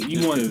you can't.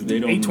 You want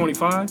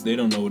 825? They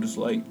don't know what it's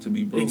like to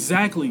be broke.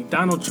 Exactly.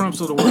 Donald Trump's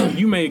of the world.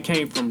 You may have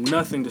came from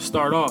nothing to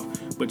start off,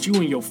 but you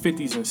in your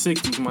 50s and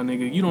 60s, my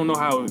nigga. You don't know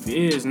how it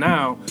is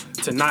now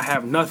to not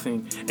have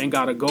nothing and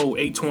gotta go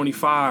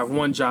 825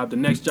 one job, the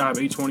next job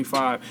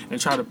 825, and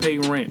try to pay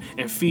rent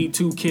and feed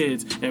 2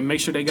 kids and make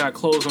sure they got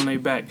clothes on their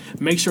back.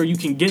 Make sure you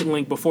can get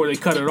Link before they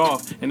cut it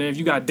off, and then if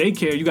you got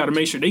daycare, you got to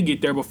make sure they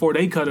get there before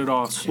they cut it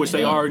off, which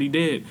they already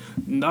did.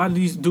 A lot of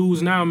these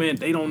dudes now, man,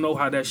 they don't know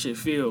how that shit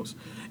feels,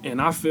 and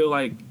I feel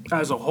like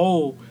as a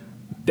whole,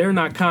 they're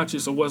not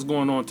conscious of what's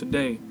going on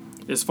today.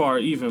 As far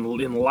even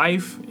in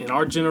life, in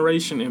our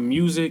generation, in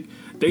music,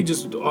 they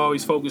just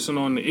always focusing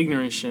on the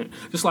ignorant shit.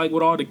 Just like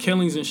with all the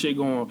killings and shit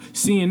going on,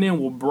 CNN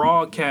will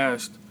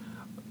broadcast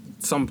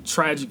some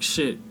tragic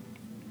shit,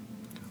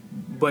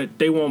 but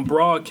they won't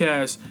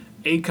broadcast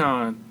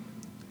Akon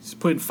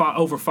putting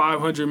over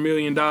 $500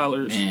 million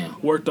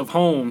worth of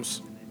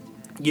homes,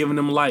 giving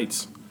them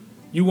lights.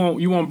 You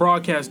won't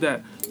broadcast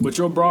that, but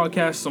you'll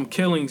broadcast some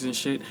killings and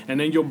shit, and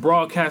then you'll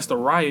broadcast a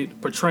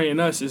riot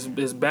portraying us as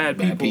bad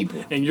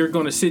people, and you're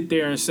gonna sit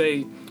there and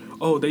say,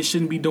 oh, they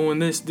shouldn't be doing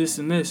this,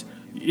 and this.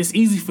 It's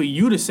easy for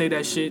you to say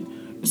that shit.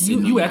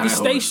 You at the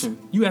station.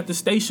 You at the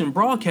station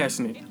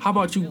broadcasting it. How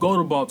about you go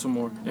to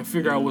Baltimore and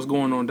figure out what's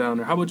going on down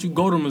there? How about you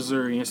go to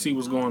Missouri and see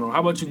what's going on?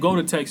 How about you go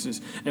to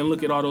Texas and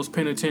look at all those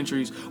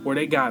penitentiaries where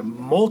they got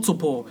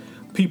multiple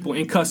people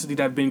in custody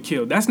that have been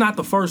killed? That's not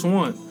the first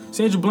one.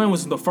 Sandra Bland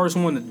was the first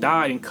one to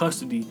die in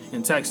custody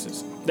in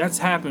Texas. That's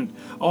happened.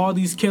 All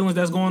these killings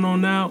that's going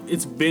on now,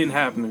 it's been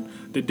happening.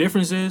 The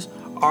difference is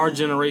our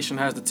generation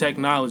has the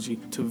technology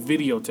to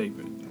videotape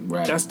it.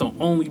 Right. That's the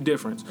only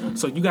difference.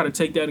 So you got to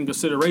take that in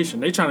consideration.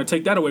 They trying to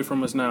take that away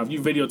from us now. If you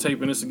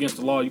videotaping this against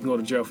the law, you can go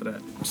to jail for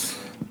that.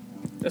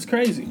 That's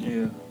crazy.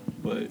 Yeah,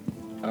 but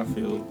I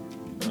feel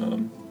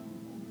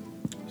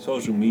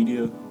social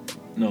media,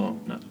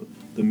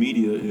 the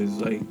media is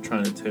like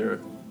trying to tear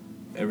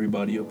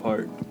everybody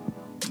apart.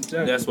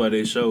 Exactly. That's why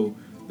they show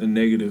the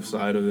negative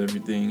side of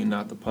everything and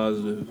not the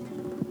positive.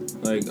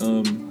 Like,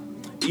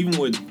 even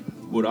with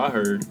what I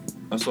heard,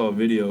 I saw a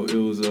video. It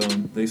was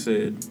they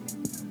said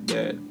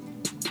that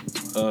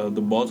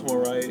the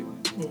Baltimore riot,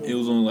 it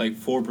was only like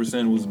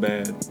 4% was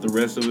bad. The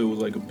rest of it was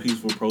like a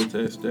peaceful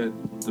protest that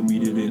the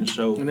media didn't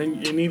show. And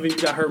even you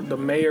got the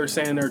mayor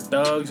saying they're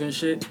thugs and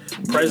shit.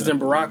 President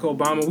Barack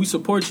Obama, we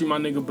support you, my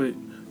nigga,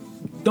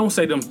 but don't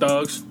say them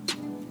thugs.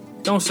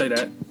 Don't say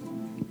that.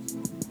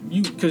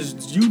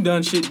 Cause you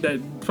done shit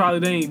that probably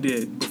they ain't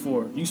did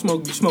before. You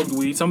smoked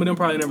weed. Some of them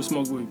probably never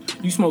smoked weed.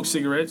 You smoked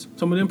cigarettes.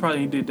 Some of them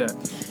probably ain't did that.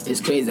 It's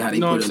crazy how they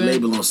put a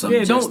label on something.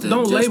 Yeah,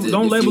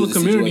 don't label the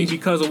community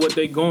because of what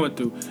they going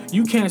through.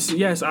 You can't see.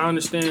 Yes, I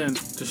understand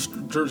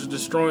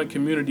destroying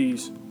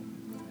communities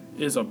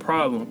is a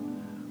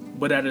problem,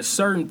 but at a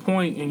certain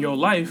point in your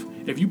life,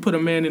 if you put a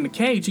man in a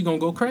cage, he gonna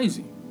go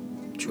crazy.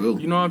 True.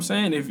 You know what I'm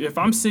saying? If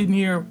I'm sitting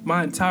here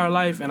my entire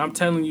life and I'm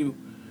telling you,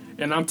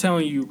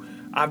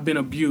 I've been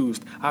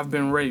abused, I've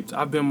been raped,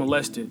 I've been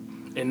molested,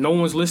 and no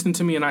one's listening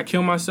to me and I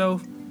kill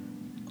myself,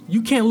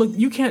 you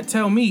can't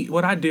tell me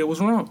what I did was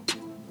wrong.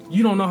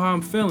 You don't know how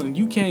I'm feeling.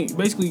 You can't,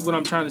 basically what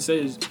I'm trying to say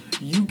is,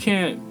 you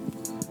can't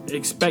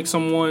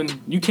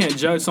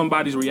judge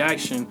somebody's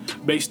reaction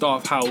based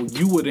off how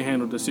you would have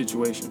handled the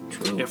situation.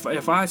 True.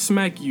 If I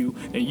smack you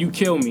and you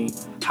kill me,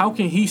 how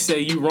can he say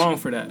you wrong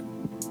for that?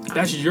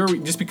 That's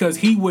just because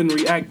he wouldn't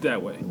react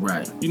that way.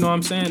 Right. You know what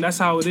I'm saying? That's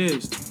how it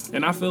is.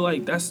 And I feel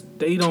like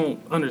they don't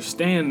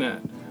understand that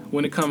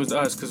when it comes to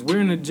us, because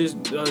we're in a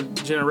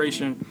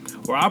generation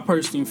where I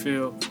personally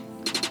feel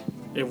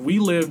if we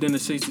lived in the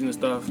 60s and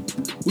stuff,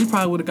 we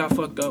probably would have got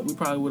fucked up. We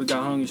probably would have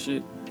got hung and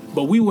shit.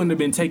 But we wouldn't have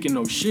been taking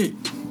no shit.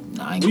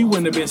 We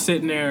wouldn't have been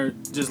sitting there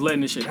just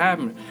letting this shit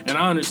happen. And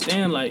I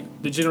understand,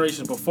 like, the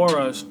generations before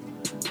us,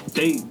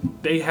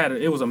 they had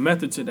it was a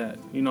method to that.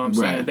 You know what I'm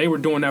saying? Right. They were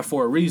doing that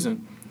for a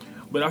reason.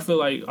 But I feel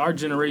like our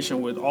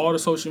generation, with all the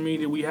social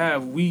media we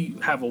have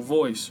a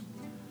voice,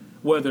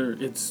 whether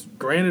it's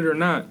granted or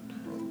not.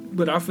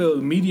 But I feel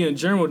the media in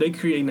general, they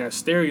creating that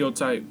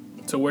stereotype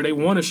to where they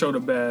want to show the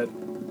bad.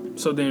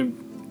 So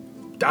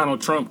then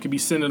Donald Trump could be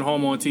sending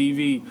home on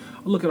TV.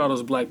 Look at all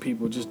those black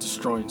people just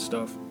destroying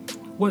stuff.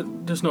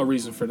 There's no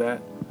reason for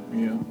that.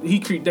 Yeah.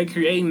 They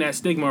creating that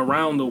stigma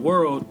around the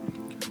world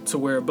to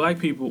where black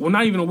people, well,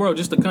 not even the world,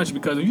 just the country,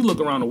 because if you look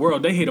around the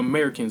world, they hate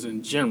Americans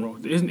in general,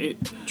 isn't it?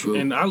 True.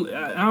 And I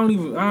don't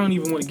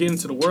even want to get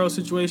into the world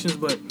situations,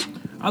 but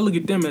I look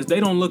at them as, they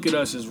don't look at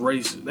us as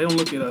racist. They don't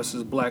look at us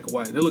as black or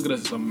white. They look at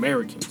us as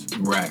Americans.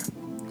 Right.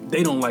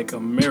 They don't like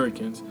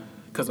Americans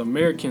because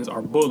Americans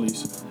are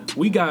bullies.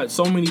 We got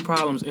so many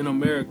problems in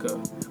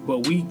America,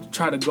 but we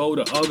try to go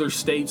to other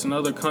states and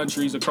other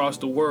countries across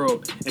the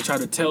world and try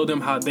to tell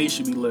them how they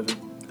should be living.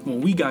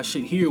 When we got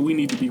shit here, we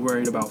need to be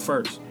worried about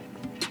first.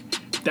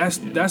 That's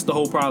the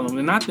whole problem.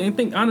 And I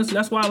think, honestly,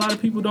 that's why a lot of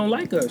people don't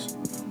like us.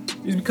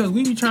 It's because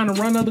we be trying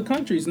to run other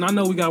countries. And I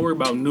know we got to worry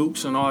about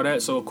nukes and all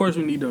that, so of course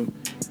we need to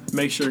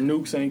make sure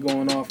nukes ain't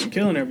going off and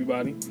killing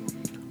everybody.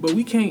 But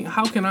we can't,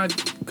 how can I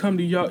come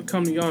to y'all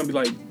and be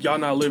like, y'all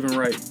not living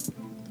right?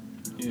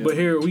 Yeah. But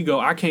here we go,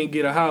 I can't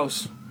get a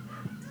house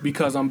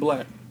because I'm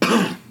black.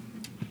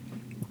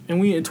 And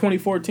we in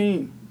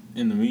 2014.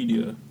 In the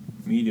media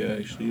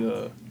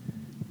actually,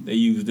 they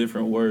use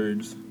different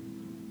words.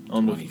 I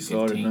don't know if you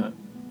saw it or not.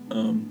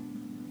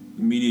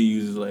 The media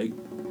uses, like,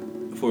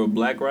 for a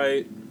black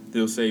riot,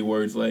 they'll say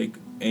words like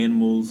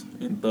animals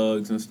and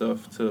thugs and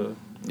stuff to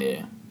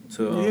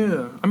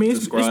I mean,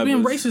 it's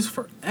been racist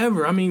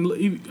forever. I mean,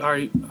 all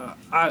right,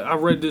 I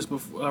read this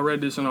before. I read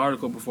this in an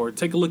article before.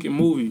 Take a look at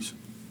movies.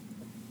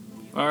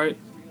 All right,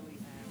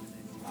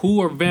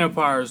 who are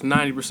vampires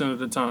 90% of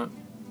the time?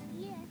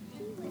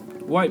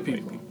 White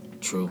people.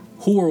 True.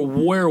 Who are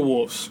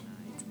werewolves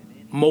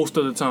most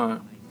of the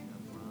time?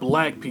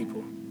 Black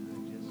people.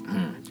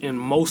 In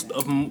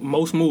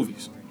most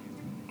movies.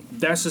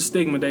 That's the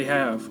stigma they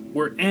have.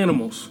 We're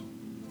animals.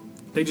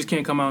 They just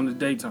can't come out in the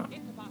daytime.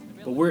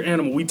 But we're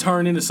animal. We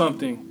turn into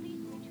something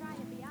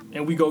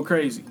and we go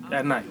crazy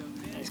at night.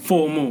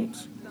 Full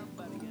moons.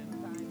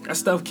 That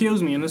stuff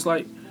kills me. And it's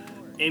like,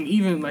 and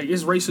even like,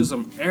 it's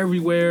racism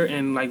everywhere.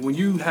 And like, when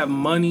you have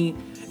money,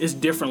 it's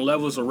different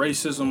levels of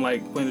racism.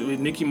 Like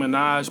when Nicki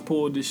Minaj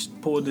pulled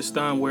this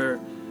stunt where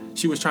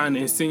she was trying to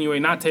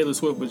insinuate, not Taylor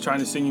Swift, but trying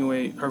to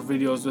insinuate her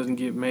videos doesn't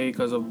get made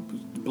because of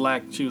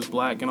she was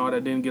black and all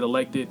that, didn't get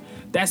elected.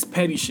 That's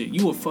petty shit.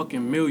 You a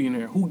fucking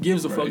millionaire. Who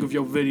gives a fuck if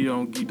your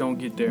video don't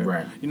get there?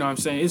 Right. You know what I'm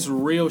saying? It's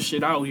real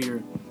shit out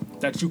here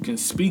that you can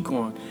speak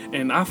on.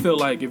 And I feel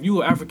like if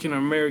you are African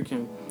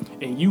American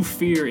and you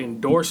fear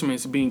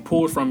endorsements being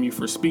pulled from you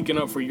for speaking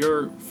up for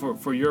your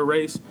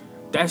race,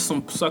 that's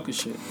some sucker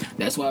shit.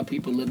 That's why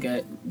people look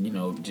at,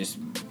 just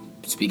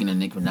speaking of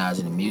Nicki Minaj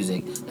and the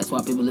music, that's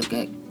why people look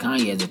at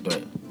Kanye as a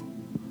threat.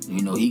 He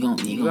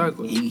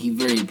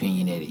very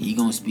opinionated. He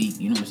gonna speak,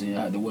 you know what I'm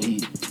saying, the way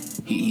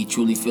he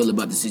truly feel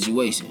about the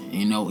situation.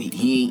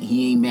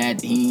 He ain't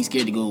mad, he ain't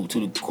scared to go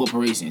to the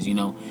corporations,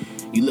 You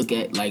look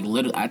at, like,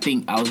 literally, I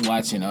think I was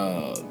watching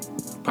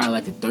probably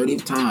like the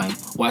 30th time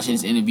watching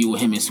this interview with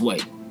him and Sway.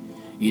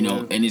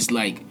 And it's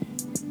like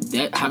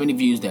that, how many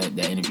views that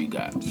interview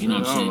got? You know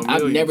what I'm saying? I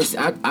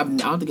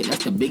don't think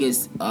that's the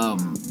biggest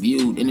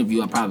viewed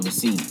interview I've probably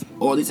seen,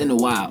 or at least in a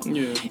while.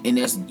 Yeah. And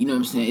that's, you know what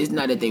I'm saying? It's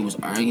not that they was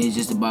arguing, it's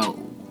just about,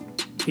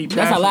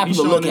 that's how a lot of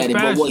people look at it,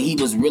 but what he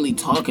was really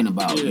talking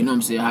about, you know what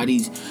I'm saying? How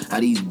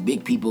these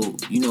big people,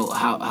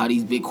 how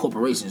these big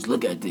corporations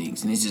look at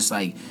things. And it's just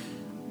like,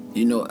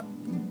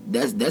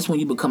 that's when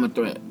you become a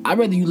threat. I'd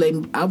rather you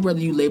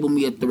label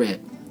me a threat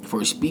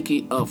for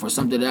speaking up for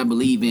something that I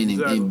believe in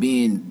and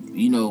being,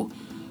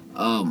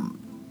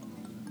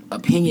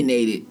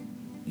 opinionated,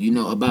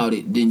 about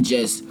it, than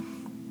just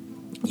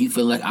you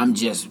feel like I'm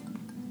just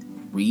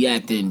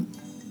reacting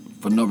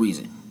for no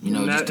reason.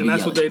 And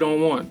that's what they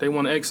don't want. They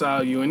want to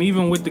exile you. And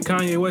even with the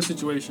Kanye West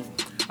situation,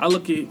 I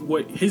look at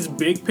what his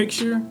big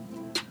picture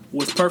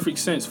was perfect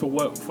sense for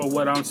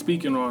what I'm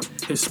speaking on.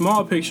 His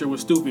small picture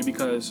was stupid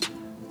because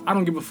I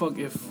don't give a fuck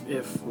if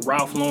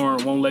Ralph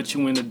Lauren won't let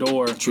you in the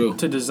door to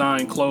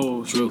design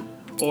clothes. True.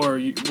 or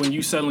when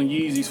you selling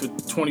Yeezys for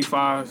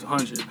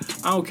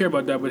 $2,500. I don't care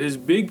about that. But his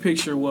big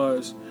picture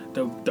was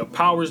the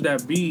powers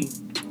that be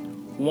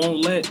won't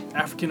let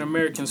African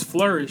Americans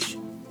flourish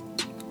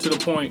to the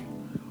point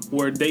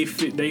where they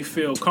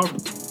feel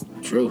comfortable.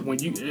 True. When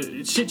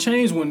shit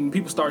changed when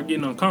people start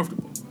getting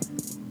uncomfortable,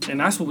 and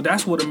that's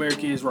what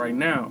America is right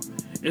now.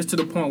 It's to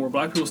the point where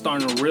black people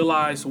starting to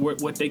realize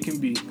what they can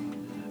be,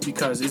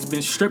 because it's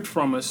been stripped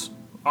from us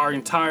our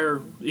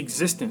entire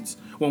existence.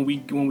 When we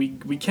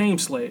became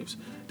slaves,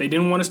 they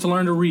didn't want us to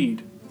learn to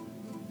read.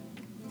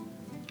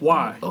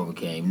 Why?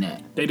 Overcame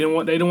that. They didn't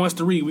want us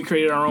to read. We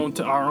created our own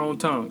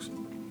tongues.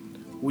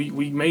 We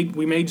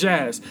made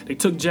jazz. They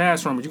took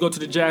jazz from it. You go to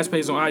the jazz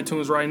page on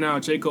iTunes right now.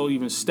 J. Cole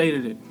even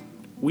stated it.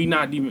 There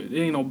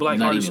ain't no black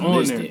artists on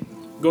listed. there.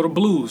 Go to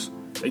blues.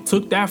 They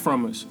took that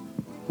from us.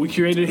 We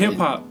created hip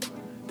hop.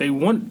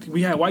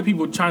 We had white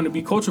people trying to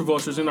be culture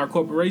vultures in our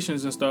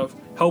corporations and stuff,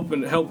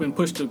 helping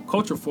push the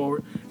culture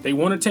forward. They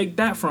want to take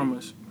that from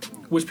us,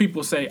 which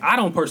people say. I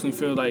don't personally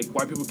feel like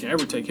white people can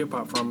ever take hip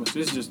hop from us.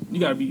 It's just you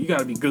gotta be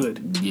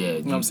good. Yeah,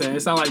 you know what I'm saying.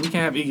 It's not like we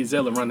can't have Iggy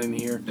Azalea running in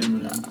here.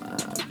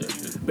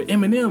 But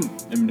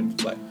Eminem's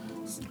black.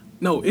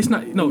 No, it's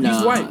not. No,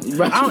 he's white.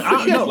 I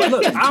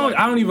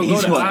don't even go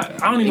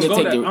that. I don't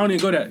even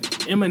go that.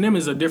 Eminem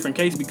is a different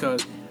case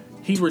because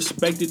he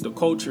respected the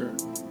culture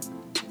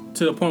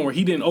to the point where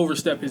he didn't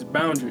overstep his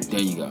boundaries. There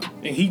you go.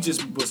 And he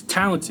just was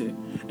talented.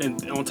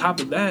 And on top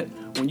of that,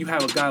 when you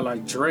have a guy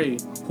like Dre,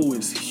 who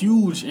is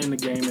huge in the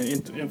game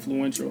and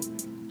influential,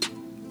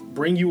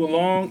 bring you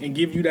along and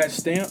give you that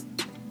stamp,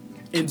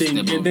 and then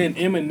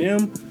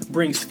Eminem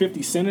brings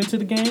 50 Cent into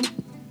the game,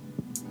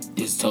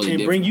 it's totally and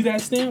different. bring you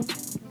that stamp,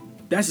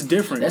 that's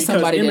different. That's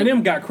because Eminem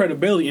that got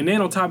credibility, and then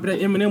on top of that,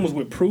 Eminem was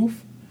with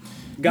Proof,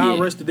 God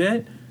Rest the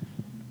Dead.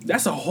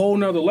 That's a whole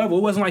nother level.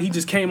 It wasn't like he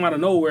just came out of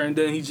nowhere and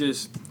then he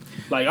just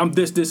like, I'm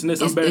this, and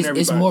this. I'm better than everybody.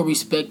 It's more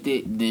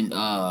respected than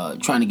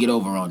trying to get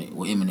over on it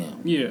with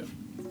Eminem. Yeah,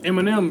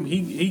 Eminem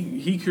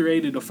he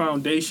created a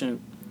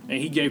foundation and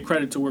he gave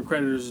credit to where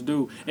credit is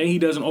due, and he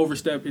doesn't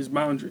overstep his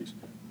boundaries.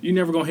 You're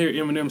never gonna hear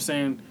Eminem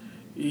saying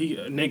he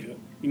a nigga.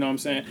 You know what I'm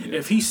saying? Yeah.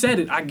 If he said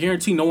it, I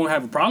guarantee no one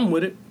have a problem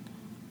with it.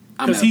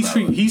 Because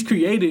he's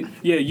created,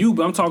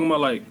 but I'm talking about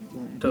like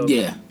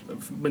the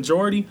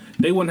majority,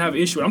 they wouldn't have an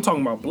issue. I'm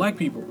talking about black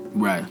people.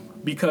 Right.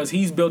 Because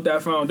he's built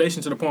that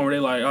foundation to the point where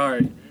they're like, all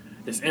right,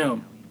 it's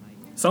M.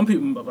 Some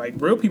people, like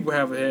real people,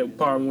 have a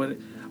problem with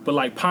it. But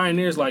like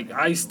pioneers like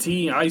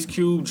Ice-T, Ice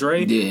Cube,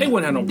 Dre, they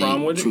wouldn't have no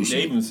problem with it.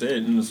 They even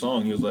said in the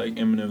song, he was like,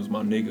 Eminem's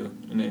my nigga.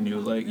 And then he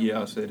was like,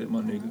 yeah, I said it,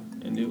 my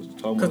nigga. And they was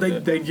talking about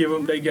that.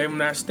 Because they gave him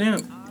that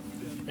stamp.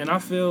 And I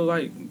feel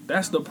like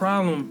that's the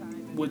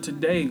problem with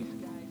today.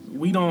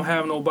 We don't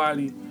have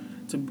nobody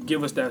to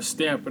give us that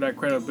stamp or that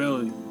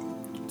credibility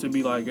to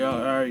be like,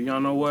 all right,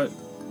 y'all know what?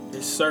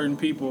 It's certain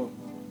people.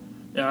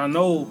 And I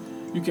know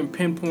you can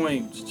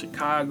pinpoint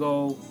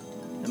Chicago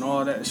and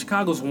all that.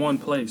 Chicago's one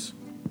place.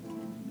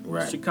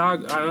 Right.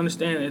 Chicago, I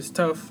understand it's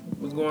tough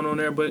what's going on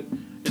there, but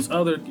it's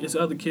other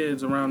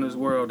kids around this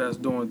world that's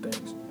doing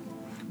things.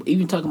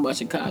 Even talking about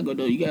Chicago,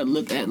 though, you got to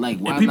look at like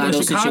why a lot of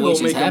those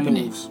situations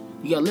happening. Moves.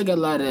 You got to look at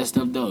a lot of that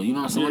stuff, though. You know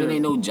what I'm saying? When there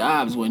ain't no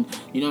jobs, when,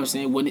 you know what I'm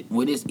saying?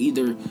 When it's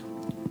either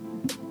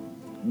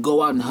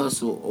go out and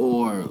hustle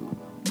or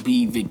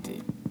be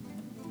evicted.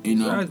 You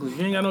know? Exactly.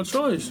 You ain't got no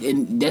choice.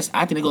 And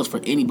I think it goes for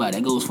anybody.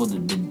 That goes for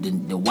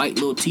the white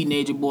little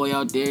teenager boy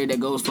out there. That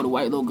goes for the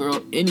white little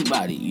girl.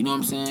 Anybody. You know what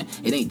I'm saying?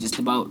 It ain't just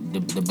about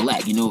the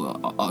black. You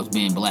know, us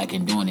being black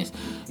and doing this.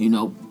 You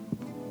know.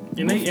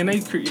 And then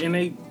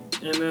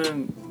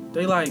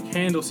they like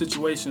handle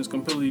situations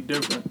completely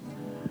different.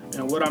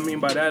 And what I mean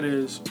by that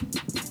is,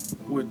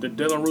 with the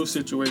Dylan Roof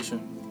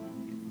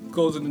situation,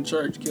 goes in the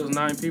church, kills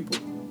 9 people.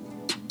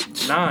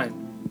 9.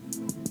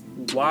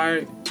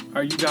 Why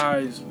are you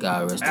guys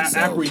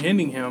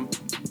apprehending him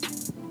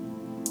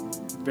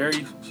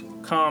very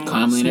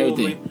calmly and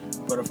everything?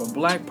 But if a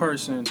black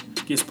person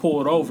gets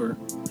pulled over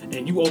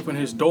and you open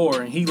his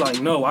door and he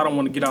like, no, I don't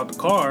want to get out the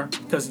car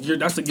because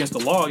that's against the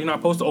law. You're not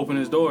supposed to open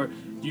his door.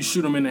 You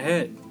shoot him in the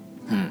head.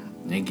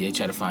 They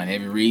try to find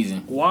every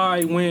reason.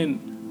 Why,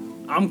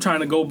 when I'm trying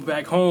to go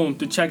back home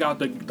to check out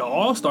the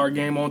All-Star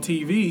game on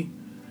TV,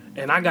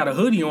 and I got a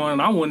hoodie on,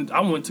 and I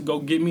went to go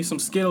get me some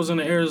Skittles in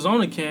the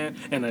Arizona can,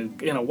 and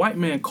a white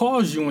man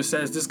calls you and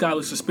says, this guy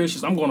looks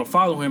suspicious, I'm going to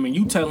follow him, and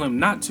you tell him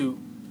not to,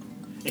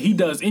 and he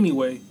does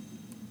anyway,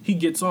 he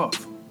gets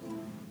off.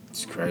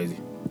 It's crazy.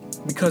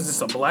 Because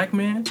it's a black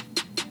man?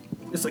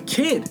 It's a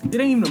kid. It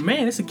ain't even a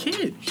man, it's a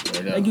kid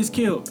that gets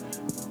killed.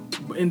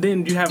 And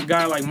then you have a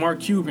guy like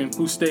Mark Cuban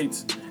who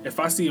states, if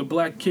I see a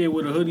black kid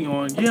with a hoodie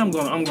on, I'm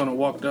gonna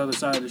walk the other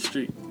side of the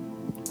street.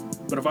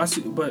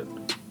 But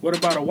what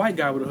about a white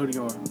guy with a hoodie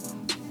on?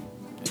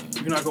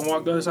 You're not gonna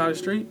walk the other side of the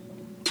street?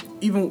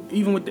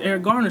 Even with the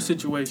Eric Garner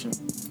situation,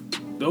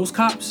 those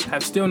cops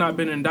have still not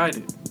been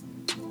indicted.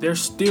 They're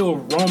still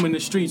roaming the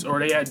streets, or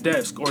they at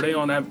desk, or they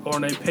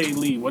paid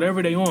leave,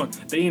 whatever they on,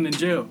 they ain't in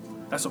jail.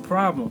 That's a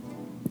problem.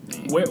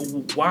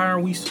 Why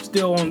aren't we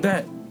still on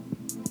that?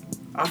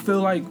 I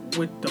feel like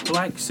with the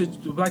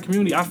black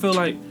community, I feel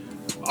like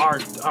our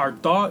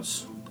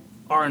thoughts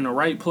are in the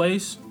right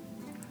place,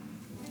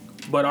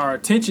 but our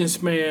attention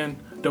span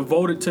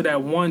devoted to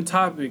that one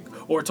topic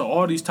or to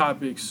all these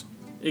topics,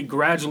 it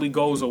gradually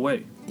goes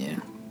away. Yeah.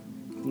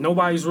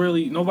 Nobody's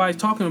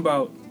talking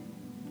about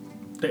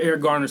the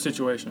Eric Garner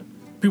situation.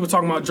 People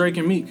talking about Drake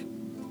and Meek.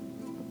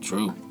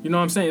 True. You know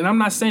what I'm saying? And I'm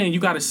not saying you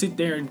got to sit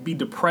there and be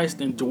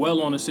depressed and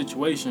dwell on the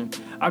situation.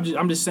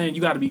 I'm just saying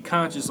you got to be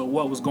conscious of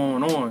what was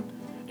going on,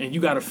 and you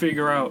got to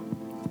figure out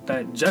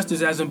that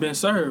justice hasn't been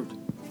served.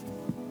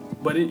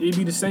 But it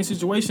be the same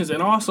situations.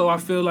 And also, I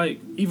feel like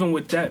even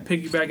with that,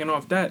 piggybacking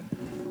off that,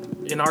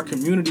 in our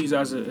communities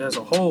as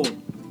a whole,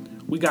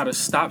 we got to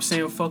stop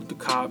saying fuck the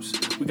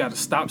cops. We got to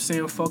stop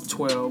saying fuck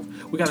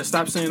 12. We got to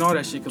stop saying all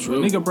that shit. Because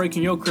when a nigga break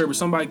in your crib or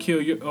somebody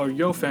kill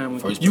your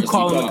family, you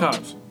calling the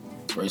cops.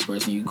 First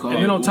person you call.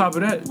 And then on top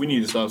of that, we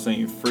need to stop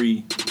saying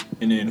free,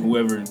 and then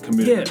whoever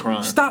committed the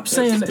crime. Stop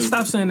saying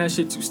that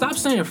shit too. Stop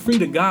saying free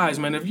the guys,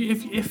 man.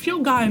 If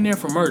your guy in there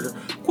for murder,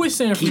 quit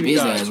saying free the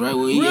guys. Keep his ass right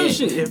where he Real at.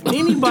 Shit.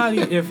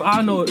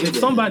 If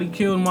somebody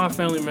killed my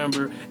family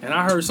member and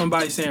I heard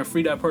somebody saying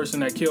free that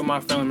person that killed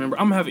my family member,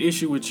 I'm gonna have an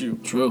issue with you.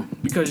 True.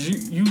 Because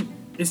you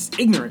it's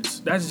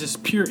ignorance. That's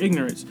just pure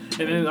ignorance.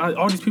 And then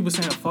all these people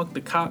saying fuck the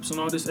cops and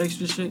all this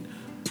extra shit.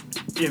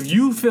 If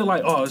you feel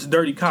like it's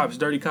dirty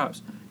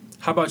cops.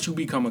 How about you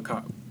become a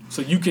cop?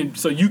 So you can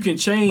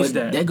change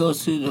that. That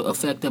goes to the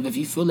effect of if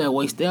you feel that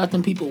way, stay out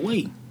them people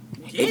way.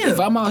 Yeah. If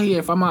I'm out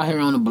here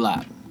on the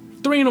block,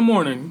 3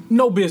 a.m,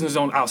 no business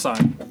on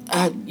outside.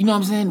 You know what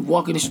I'm saying?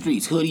 Walking the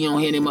streets, hoodie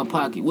on, hand in my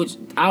pocket, which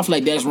I feel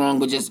like that's wrong,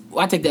 but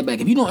I take that back.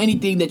 If you know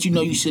anything that you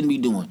know you shouldn't be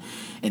doing,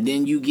 and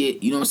then you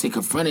get, you know what I'm saying,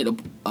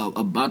 confronted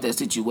about that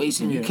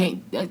situation, you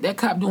can't. That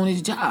cop doing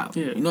his job.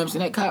 Yeah. You know what I'm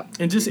saying? That cop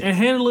and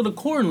handle it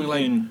accordingly.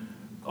 Like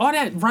all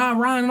that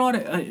rah-rah and all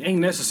that ain't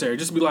necessary.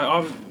 Just be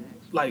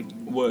like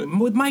what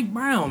with Mike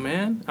Brown,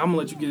 man. I'm gonna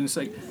let you get in a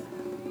second.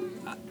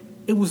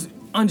 It was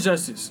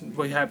injustice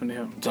what happened to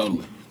him.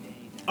 Totally.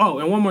 Oh,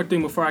 and one more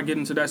thing before I get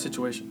into that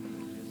situation.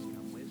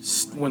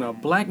 When a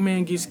black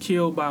man gets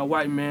killed by a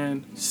white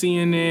man,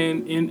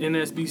 CNN,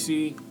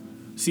 NSBC,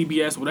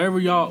 CBS,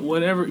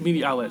 whatever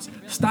media outlets,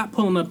 stop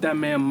pulling up that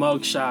man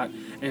mugshot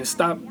and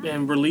stop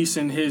and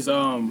releasing his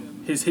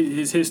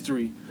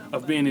history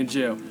of being in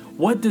jail.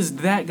 What does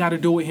that got to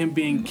do with him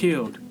being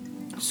killed?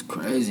 It's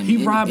crazy.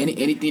 He robbed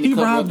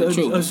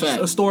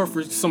a store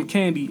for some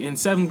candy in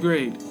 7th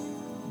grade.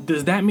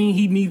 Does that mean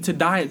he needs to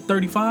die at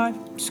 35?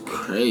 It's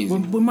crazy.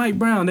 With Mike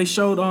Brown, they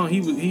showed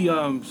he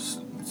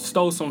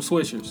stole some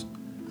Swishers.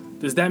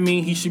 Does that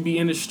mean he should be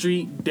in the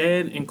street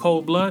dead in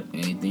cold blood?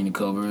 Anything to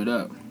cover it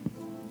up.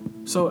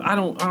 So I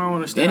don't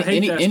understand.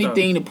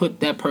 Anything to put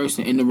that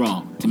person in the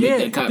wrong to make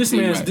that cop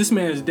this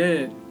man's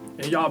dead,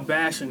 and y'all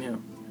bashing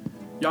him.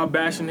 Y'all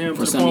bashing him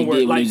for to the point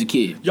where when he was a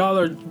kid. Y'all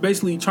are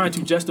basically trying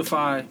to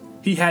justify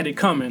he had it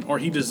coming or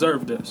he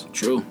deserved this.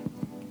 True.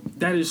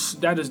 That is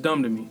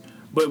dumb to me.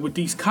 But with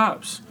these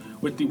cops,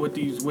 what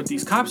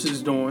these cops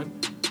is doing,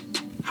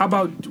 how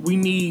about we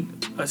need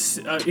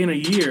in a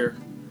year,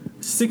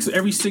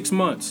 every 6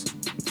 months,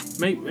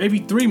 maybe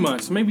 3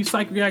 months, maybe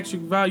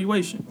psychiatric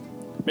evaluation,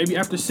 maybe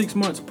after 6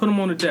 months, put them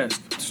on the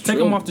desk, take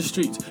them off the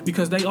streets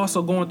because they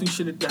also going through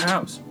shit at the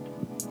house.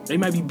 They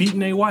might be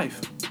beating their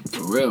wife.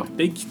 For real.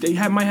 They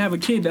might have a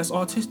kid that's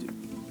autistic.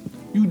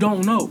 You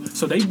don't know.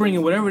 So they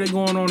bringing whatever they're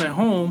going on at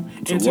home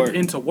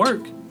into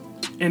work.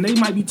 And they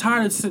might be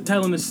tired of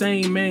telling the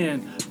same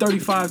man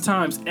 35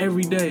 times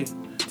every day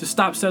to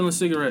stop selling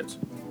cigarettes,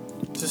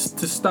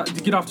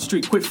 to get off the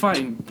street, quit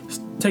fighting,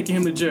 taking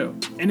him to jail.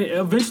 And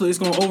eventually it's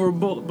going to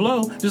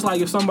overblow, just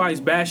like if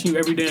somebody's bashing you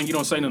every day and you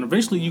don't say nothing.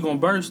 Eventually you're going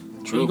to burst.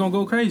 True. You're going to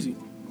go crazy.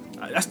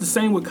 That's the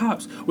same with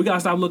cops. We got to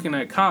stop looking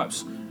at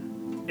cops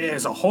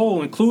as a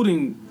whole,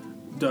 including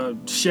the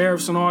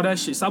sheriffs and all that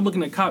shit. Stop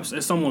looking at cops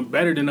as someone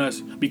better than us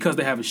because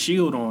they have a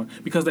shield on,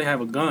 because they have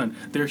a gun.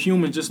 They're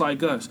human just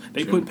like us.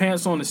 They put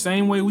pants on the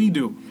same way we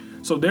do.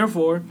 So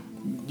therefore,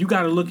 you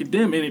got to look at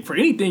them, and for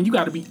anything, you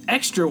got to be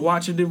extra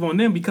watchful on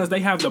them because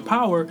they have the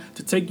power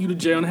to take you to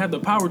jail and have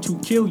the power to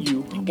kill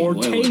you or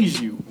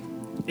tase you.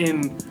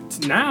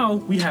 And now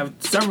we have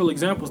several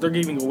examples. They're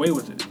getting away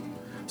with it.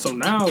 So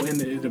now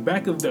in the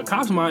back of the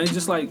cop's mind, it's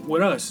just like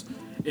with us.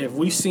 If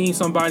we seen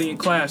somebody in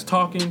class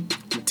talking,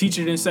 the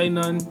teacher didn't say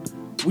nothing,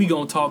 we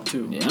gonna talk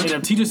too. Yeah. And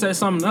if teacher says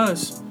something to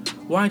us,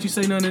 why didn't you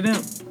say nothing to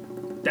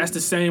them? That's the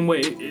same way.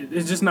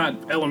 It's just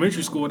not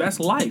elementary school. That's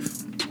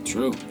life.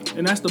 True.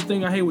 And that's the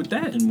thing I hate with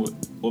that. And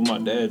what my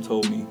dad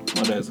told me,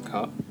 my dad's a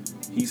cop,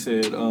 he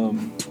said,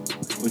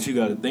 what you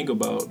got to think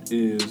about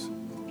is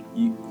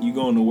you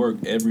going to work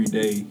every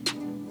day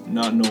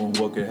not knowing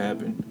what could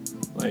happen.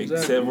 Like,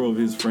 several of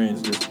his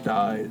friends just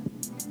died,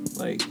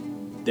 like,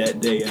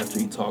 that day after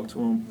he talked to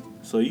him.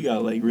 So you got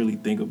to, like, really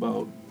think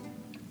about,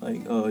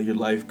 like, your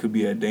life could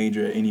be at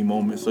danger at any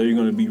moment. So you're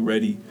going to be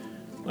ready,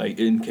 like,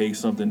 in case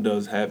something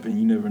does happen.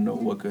 You never know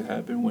what could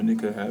happen, when it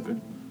could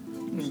happen.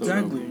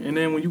 Exactly. So, and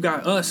then when you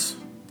got us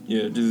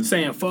just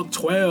saying fuck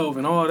 12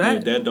 and all that.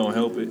 Yeah, that don't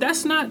help it.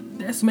 That's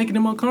making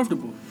them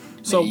uncomfortable.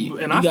 So, man,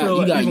 and I feel you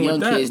like got even young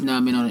with that, kids now,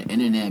 man, on the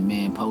internet,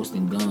 man,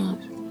 posting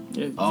guns.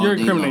 yeah, all you're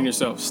day incriminating long.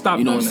 yourself. Stop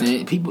You know doing what I'm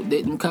saying? People,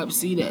 them cops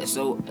see that.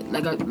 So,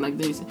 like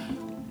they said,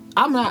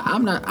 I'm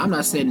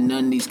not saying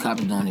none of these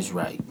cops doing this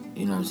right.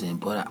 You know what I'm saying?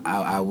 But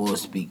I will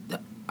speak the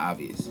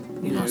obvious.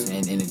 You know what I'm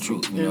saying? And the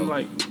truth. that. You And know,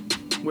 like,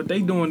 what they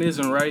doing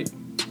isn't right.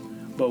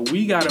 But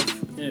we gotta,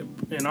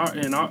 in our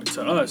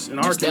to us in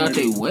our stay out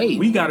community, their way.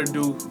 we gotta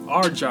do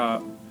our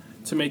job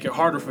to make it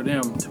harder for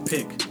them to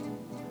pick.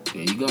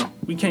 there you go.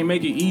 We can't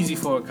make it easy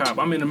for a cop.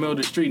 I'm in the middle of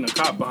the street and a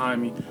cop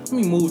behind me. Let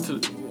me move to.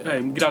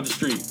 Hey, get out the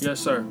street. Yes,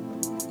 sir.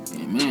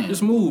 Amen.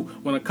 Just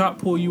move. When a cop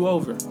pull you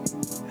over,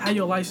 have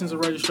your license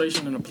and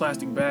registration in a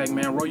plastic bag,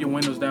 man. Roll your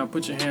windows down.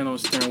 Put your hand on the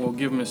steering wheel.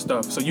 Give him his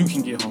stuff so you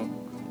can get home.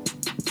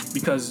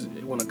 Because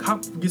when a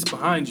cop gets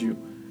behind you,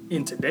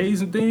 in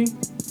today's thing,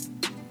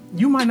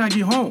 you might not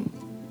get home.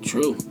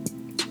 True.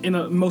 In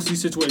most of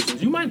these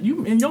situations, you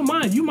in your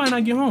mind, you might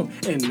not get home.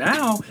 And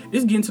now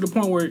it's getting to the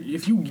point where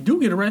if you do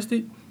get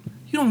arrested,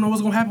 you don't know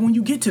what's gonna happen when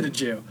you get to the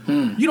jail.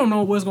 You don't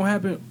know what's gonna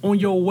happen on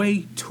your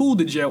way to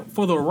the jail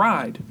for the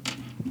ride.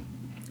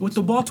 With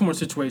the Baltimore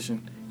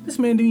situation, this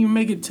man didn't even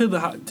make it to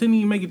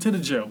the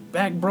jail.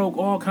 Back broke,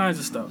 all kinds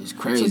of stuff. It's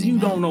crazy, So you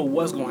man. don't know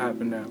what's gonna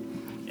happen now.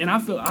 And I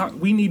feel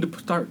we need to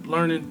start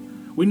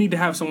learning. We need to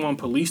have someone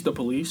police the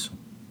police.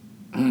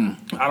 I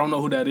don't know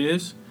who that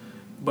is,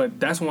 but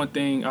that's one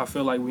thing I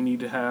feel like we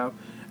need to have.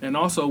 And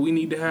also, we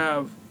need to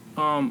have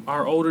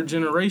our older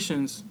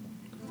generations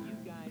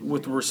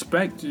with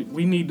respect.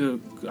 We need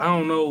to. I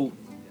don't know.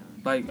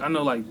 Like I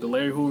know, like the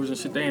Larry Hoovers and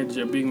shit. They in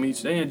jail, Big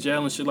Meats. They in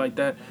jail and shit like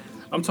that.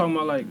 I'm talking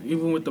about like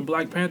even with the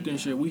Black Panther and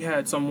shit. We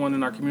had someone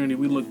in our community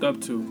we looked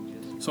up to,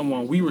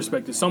 someone we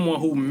respected, someone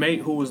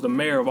who was the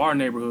mayor of our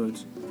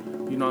neighborhoods.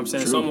 You know what I'm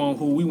saying? True. Someone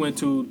who we went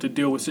to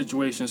deal with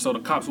situations so the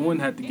cops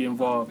wouldn't have to get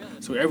involved,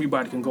 so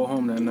everybody can go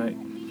home that night.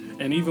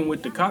 And even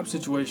with the cop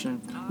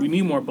situation, we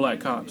need more black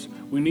cops.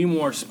 We need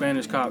more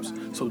Spanish cops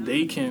so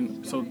they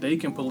can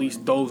police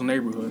those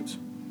neighborhoods.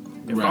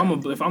 If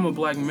Right. if I'm a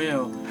black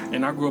male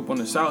and I grew up on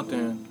the South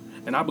End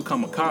and I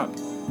become a cop,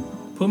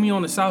 put me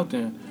on the South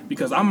End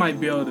because I might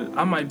be able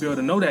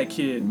to know that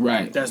kid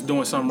Right. that's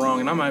doing something wrong,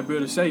 and I might be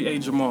able to say, "Hey,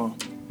 Jamal,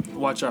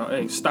 watch out!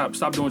 Hey, stop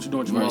doing what you're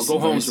doing, Jamal. Go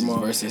home, Jamal."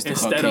 Versus the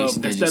Instead Caucasian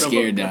of that you're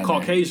scared a down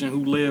Caucasian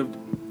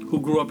who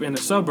grew up in the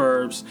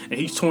suburbs and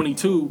he's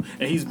 22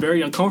 and he's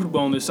very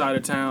uncomfortable on this side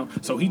of town,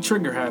 so he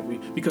trigger happy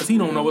because he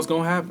don't know what's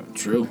gonna happen. there.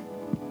 True.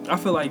 I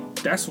feel like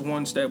that's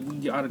one step we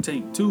gotta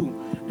take too.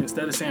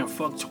 Instead of saying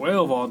fuck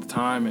 12 all the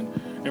time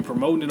and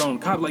promoting it on the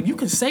cop. Like you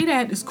can say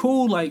that, it's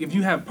cool, like if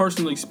you have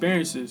personal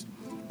experiences.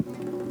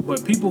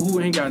 But people who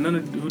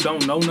who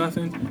don't know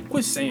nothing,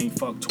 quit saying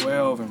fuck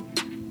 12 and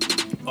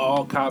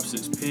all cops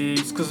is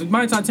pigs. Cause 9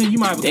 times out of 10 you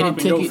might have a They cop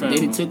in your family.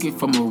 done took it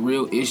from a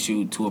real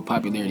issue to a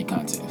popularity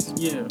contest.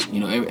 Yeah. You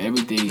know,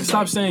 everything.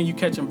 Stop saying you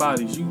catching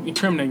bodies. You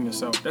incriminating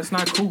yourself. That's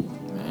not cool.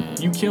 Man.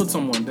 You killed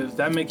someone. Does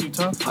that make you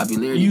tough?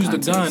 Popularity You used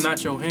contest. a gun,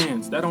 not your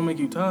hands. That don't make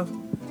you tough.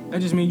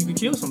 That just means you could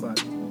kill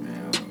somebody.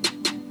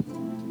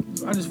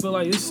 I just feel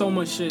like there's so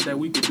much shit that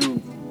we could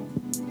do,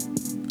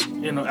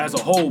 you know, as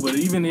a whole. But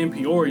even in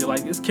Peoria,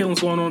 like it's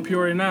killings going on in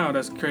Peoria now.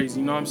 That's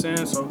crazy. You know what I'm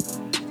saying? So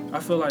I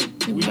feel like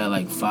We had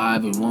like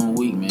 5 in 1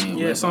 week, man.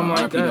 Yeah, something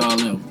like RIP that. All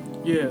them.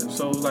 yeah.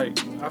 So like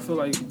I feel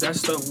like that's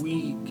stuff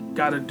we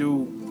gotta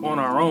do on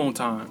our own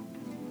time.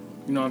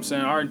 You know what I'm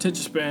saying? Our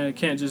attention span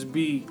can't just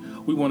be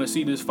we want to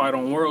see this fight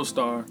on World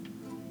Star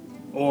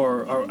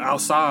or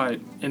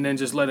outside and then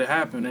just let it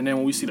happen. And then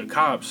when we see the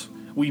cops,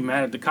 we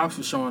mad at the cops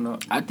for showing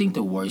up. I think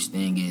the worst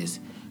thing is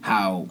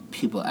how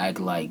people act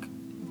like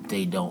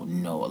they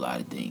don't know a lot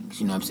of things.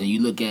 You know what I'm saying?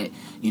 You look at,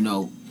 you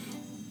know,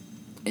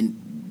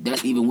 and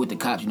that's even with the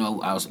cops, you know,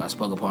 I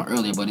spoke upon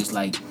earlier, but it's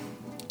like,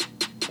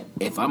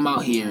 if I'm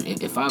out here,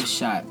 if I've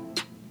shot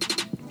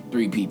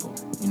 3 people,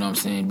 you know what I'm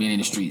saying, been in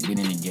the streets, been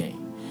in the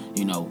game,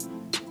 you know,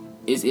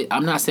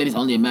 I'm not saying it's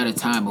only a matter of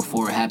time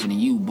before it happened to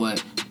you,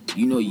 but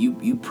you know,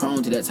 you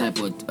prone to that type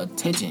of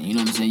attention. You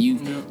know what I'm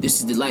saying? This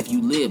is the life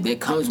you live. That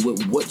comes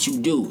with what you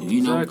do.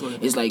 You know, Exactly.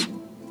 It's like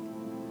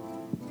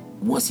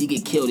once he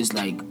get killed, it's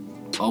like,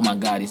 oh my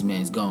God, this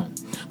man's gone.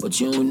 But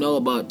you don't know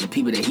about the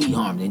people that he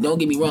harmed. And don't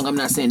get me wrong, I'm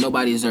not saying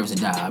nobody deserves to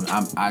die.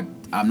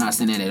 I'm not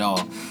saying that at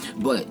all.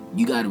 But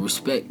you gotta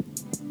respect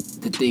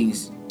the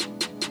things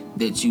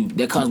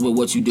that comes with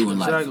what you do in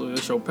life. Exactly,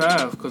 it's your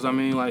path. Cause I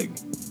mean, like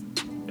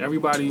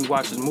everybody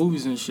watches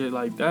movies and shit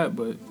like that,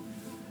 but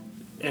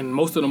in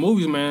most of the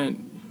movies,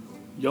 man,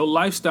 your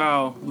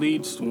lifestyle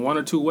leads 1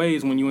 or 2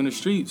 ways when you in the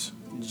streets: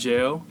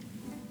 jail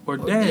or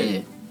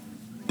dead.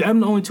 Them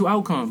the only 2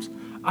 outcomes.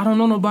 I don't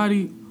know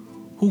nobody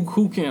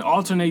who can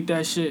alternate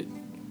that shit.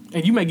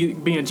 And you may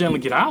be in jail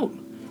and get out,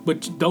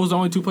 but those are the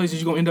only 2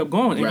 places you're gonna end up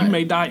going, and Right. you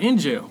may die in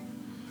jail.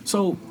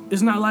 So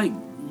it's not like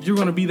you're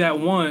gonna be that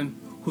one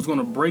who's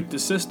gonna break the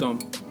system.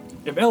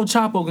 If El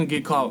Chapo can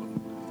get caught,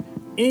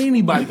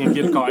 anybody can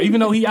get caught. Even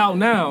though he out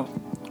now,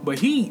 but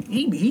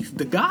he's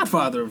the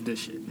godfather of this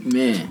shit.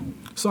 Man,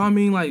 So I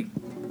mean, like,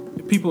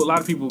 a lot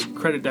of people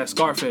credit that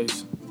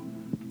Scarface.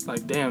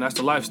 Like, damn, that's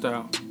the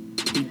lifestyle.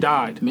 He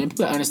died. Man,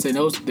 people understand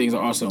those things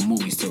are also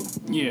movies too.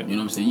 Yeah. You know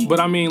what I'm saying? But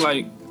I mean,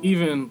 like,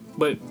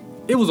 but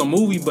it was a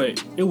movie,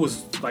 but it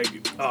was like,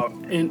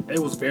 and it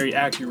was very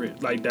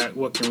accurate, like that,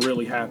 what can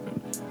really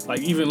happen.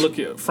 Like, even look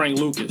at Frank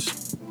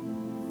Lucas.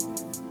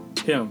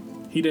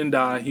 He didn't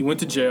die. He went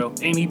to jail,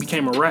 and he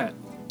became a rat.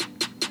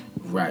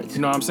 Right. You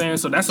know what I'm saying?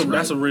 So that's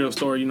a real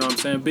story. You know what I'm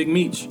saying? Big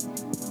Meech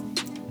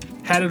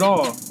had it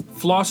all,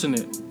 flossing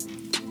it.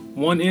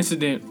 One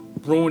incident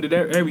ruined it,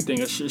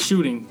 everything. A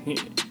shooting. He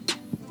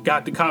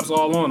got the cops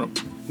all on him.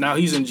 Now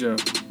he's in jail.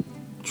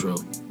 True.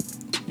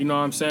 You know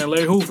what I'm saying?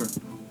 Larry Hoover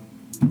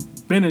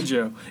been in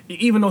jail,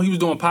 even though he was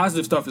doing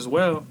positive stuff as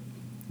well,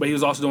 but he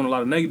was also doing a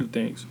lot of negative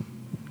things.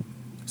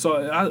 So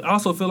I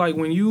also feel like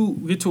when you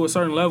get to a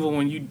certain level,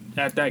 when you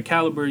at that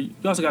caliber, you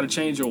also got to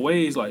change your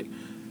ways. Like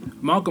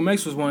Malcolm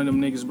X was one of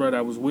them niggas, bro,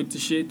 that was with the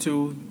shit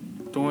too,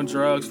 doing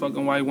drugs,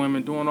 fucking white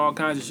women, doing all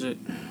kinds of shit.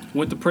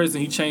 Went to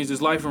prison, he changed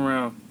his life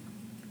around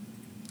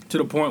to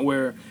the point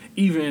where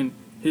even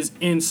his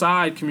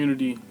inside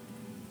community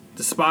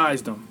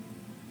despised him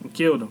and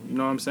killed him. You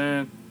know what I'm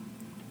saying?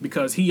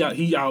 Because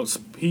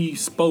he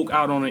spoke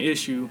out on an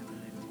issue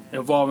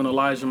involving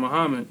Elijah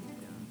Muhammad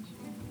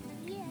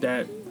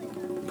that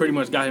pretty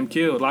much got him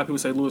killed. A lot of people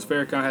say Louis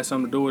Farrakhan had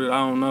something to do with it.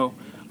 I don't know.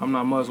 I'm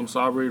not Muslim, so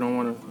I really don't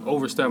want to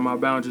overstep my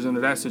boundaries into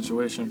that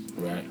situation.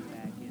 Right.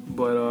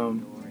 But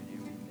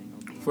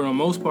for the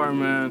most part,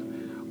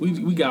 man,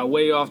 we got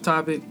way off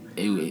topic.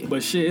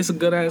 But shit, it's a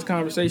good ass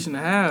conversation to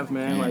have,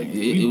 man. Like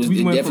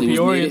we went from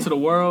Peoria to the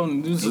world,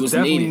 and this was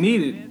definitely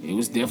needed. It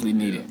was definitely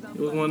needed. It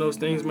was one of those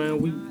things,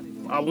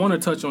 man. I want to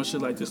touch on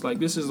shit like this. Like,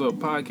 this is a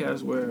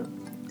podcast where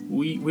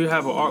we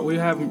have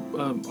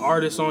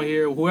artists on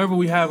here. Whoever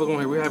we have on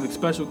here, we have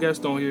special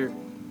guests on here.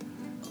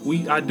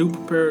 I do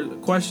prepare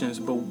questions,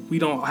 but we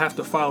don't have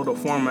to follow the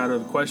format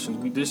of the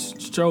questions. This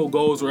show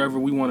goes wherever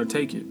we want to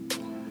take it.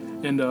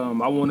 And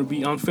I want to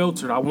be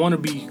unfiltered. I want to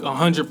be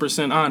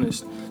 100%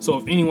 honest. So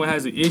if anyone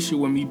has an issue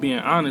with me being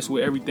honest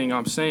with everything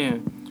I'm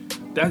saying,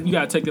 that you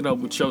got to take it up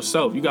with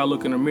yourself. You got to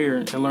look in the mirror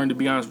and learn to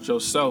be honest with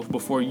yourself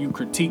before you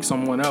critique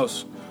someone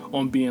else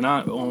on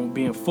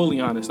being fully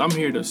honest. I'm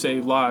here to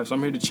save lives.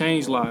 I'm here to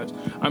change lives.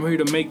 I'm here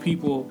to make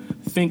people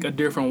think a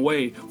different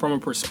way from a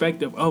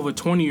perspective of a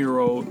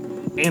 20-year-old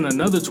and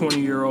another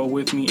 20-year-old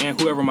with me and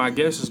whoever my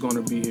guest is going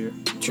to be here.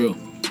 True.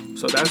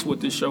 So that's what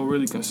this show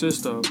really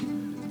consists of.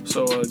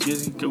 So,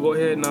 Gizzy, go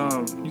ahead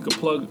and you can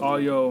plug all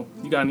you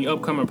got any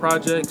upcoming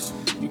projects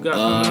you got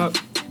coming up?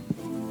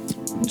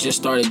 Just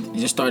started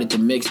the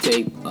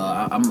mixtape.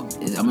 I'm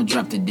gonna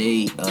drop the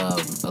date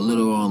a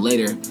little on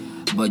later,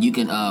 but you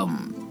can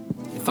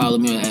follow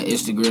me at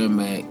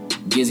Instagram at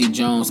Gizzy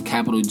Jones,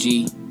 capital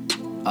G,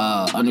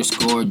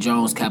 _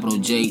 Jones, capital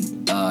J,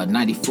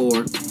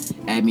 94.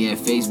 Add me at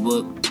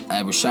Facebook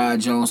at Rashad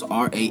Jones,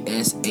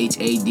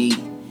 RASHAD,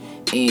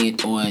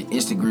 and on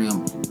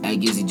Instagram at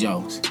Gizzy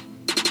Jones.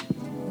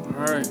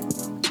 All right.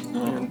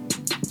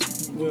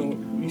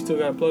 You still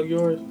gotta plug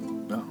yours?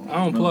 No,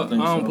 I don't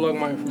plug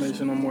my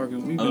information no more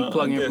because we've been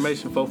plugging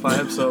information for 5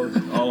 episodes,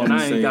 and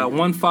I ain't got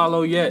one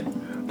follow yet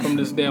from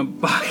this damn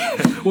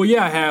podcast. Well,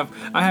 yeah,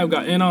 I have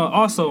got, and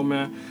also,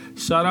 man,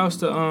 shout outs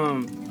to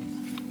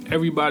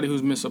everybody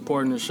who's been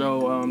supporting the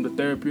show. The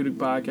Therapeutic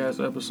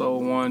Podcast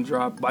episode 1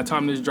 dropped. By the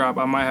time this drop,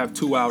 I might have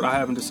 2 out. I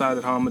haven't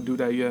decided how I'm gonna do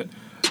that yet.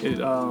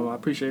 I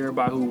appreciate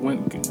everybody who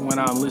went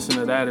out and listened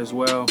to that as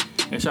well.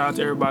 And shout out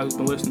to everybody who's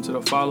been listening to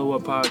the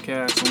follow-up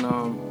podcast and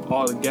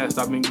all the guests.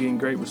 I've been getting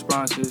great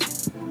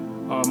responses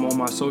on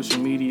my social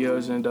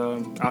medias, and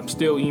I'm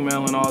still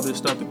emailing all this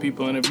stuff to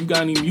people. And if you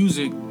got any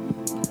music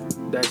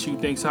that you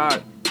think's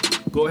hot,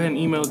 go ahead and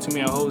email it to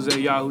me at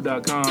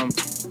jose@yahoo.com.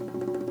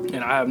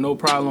 And I have no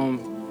problem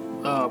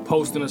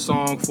posting a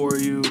song for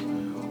you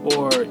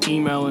or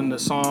emailing the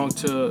song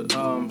to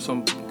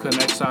some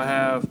connects I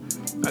have.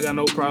 I got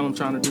no problem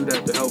trying to do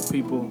that to help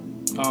people,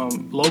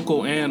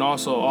 local and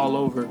also all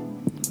over.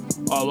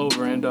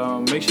 And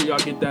make sure y'all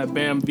get that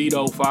Bam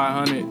Vito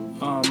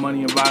 500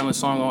 Money and Violence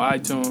song on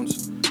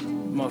iTunes.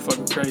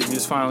 Motherfucker crazy,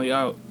 it's finally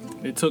out.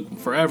 It took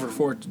forever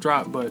for it to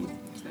drop, but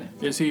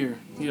it's here.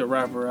 He a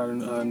rapper out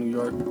of New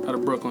York, out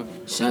of Brooklyn.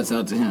 Shouts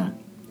out to him.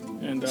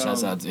 And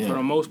Shouts out to him. For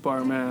the most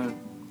part, man,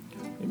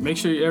 make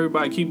sure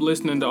everybody keep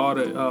listening to all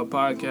the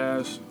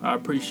podcasts. I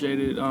appreciate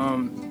it.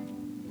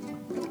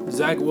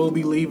 Zach will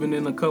be leaving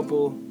in a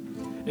couple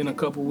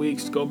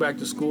weeks to go back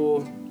to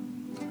school,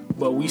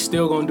 but we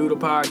still gonna do the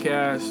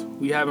podcast.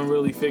 We haven't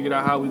really figured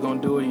out how we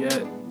gonna do it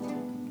yet.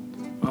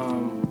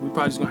 We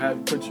probably just gonna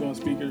put you on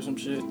speaker or some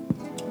shit.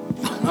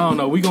 I don't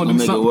know. We gonna do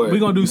something. We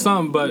gonna do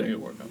something, but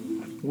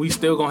we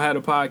still gonna have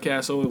the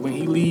podcast. So when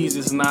he leaves,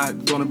 it's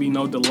not gonna be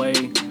no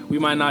delay. We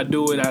might not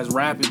do it as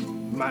rapid.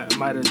 Might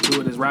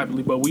do it as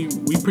rapidly, but we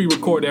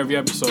pre-record every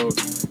episode.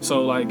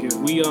 So like if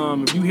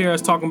you hear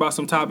us talking about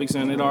some topics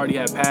and it already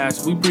had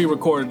passed, we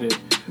pre-recorded it.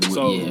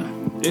 So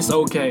it's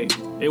okay.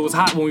 It was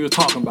hot when we were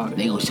talking about it.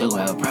 They gonna show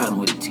have a problem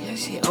with it too. That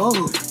shit.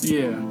 Oh.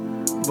 Yeah,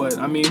 but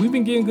I mean we've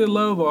been getting good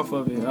love off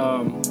of it.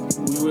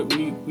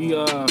 We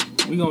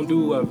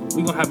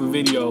gonna have a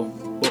video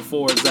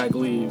before Zach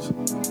leaves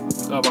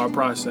of our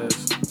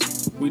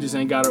process. We just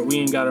ain't got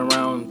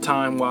around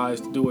time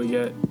wise to do it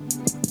yet,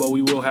 but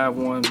we will have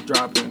one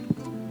dropping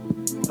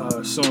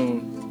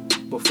soon.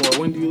 Before,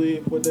 when do you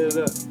leave? What day is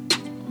that?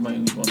 I might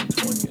leave on the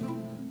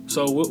 20th.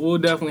 So we'll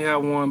definitely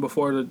have one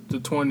before the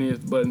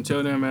 20th. But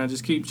until then, man,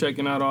 just keep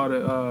checking out all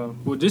the.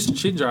 Well, this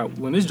shit drop.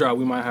 When this drop,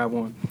 we might have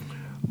one.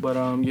 But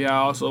yeah,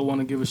 I also want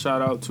to give a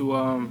shout out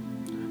to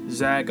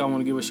Zach. I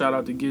want to give a shout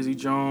out to Gizzy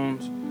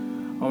Jones.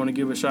 I want to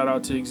give a shout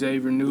out to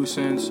Xavier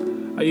Nuisance.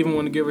 I even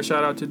want to give a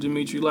shout out to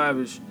Dimitri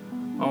Lavish.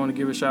 I want to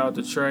give a shout out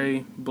to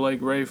Trey,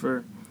 Blake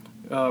Rayford,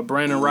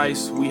 Brandon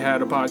Rice. We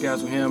had a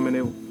podcast with him and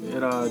it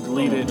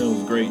deleted. It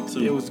was great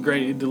too. It was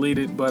great. It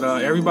deleted. But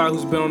everybody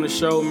who's been on the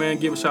show, man,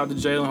 give a shout out to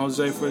Jalen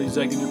Jose for the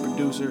executive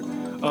producer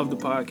of the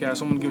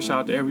podcast. I'm going to give a shout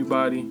out to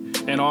everybody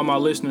and all my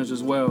listeners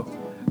as well.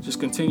 Just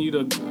continue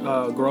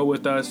to grow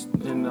with us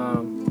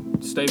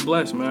and stay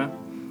blessed,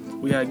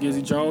 man. We had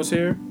Gizzy Jones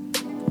here.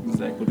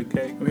 Zach with a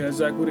K. We had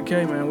Zach with a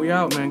K, man. We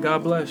out, man.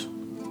 God bless.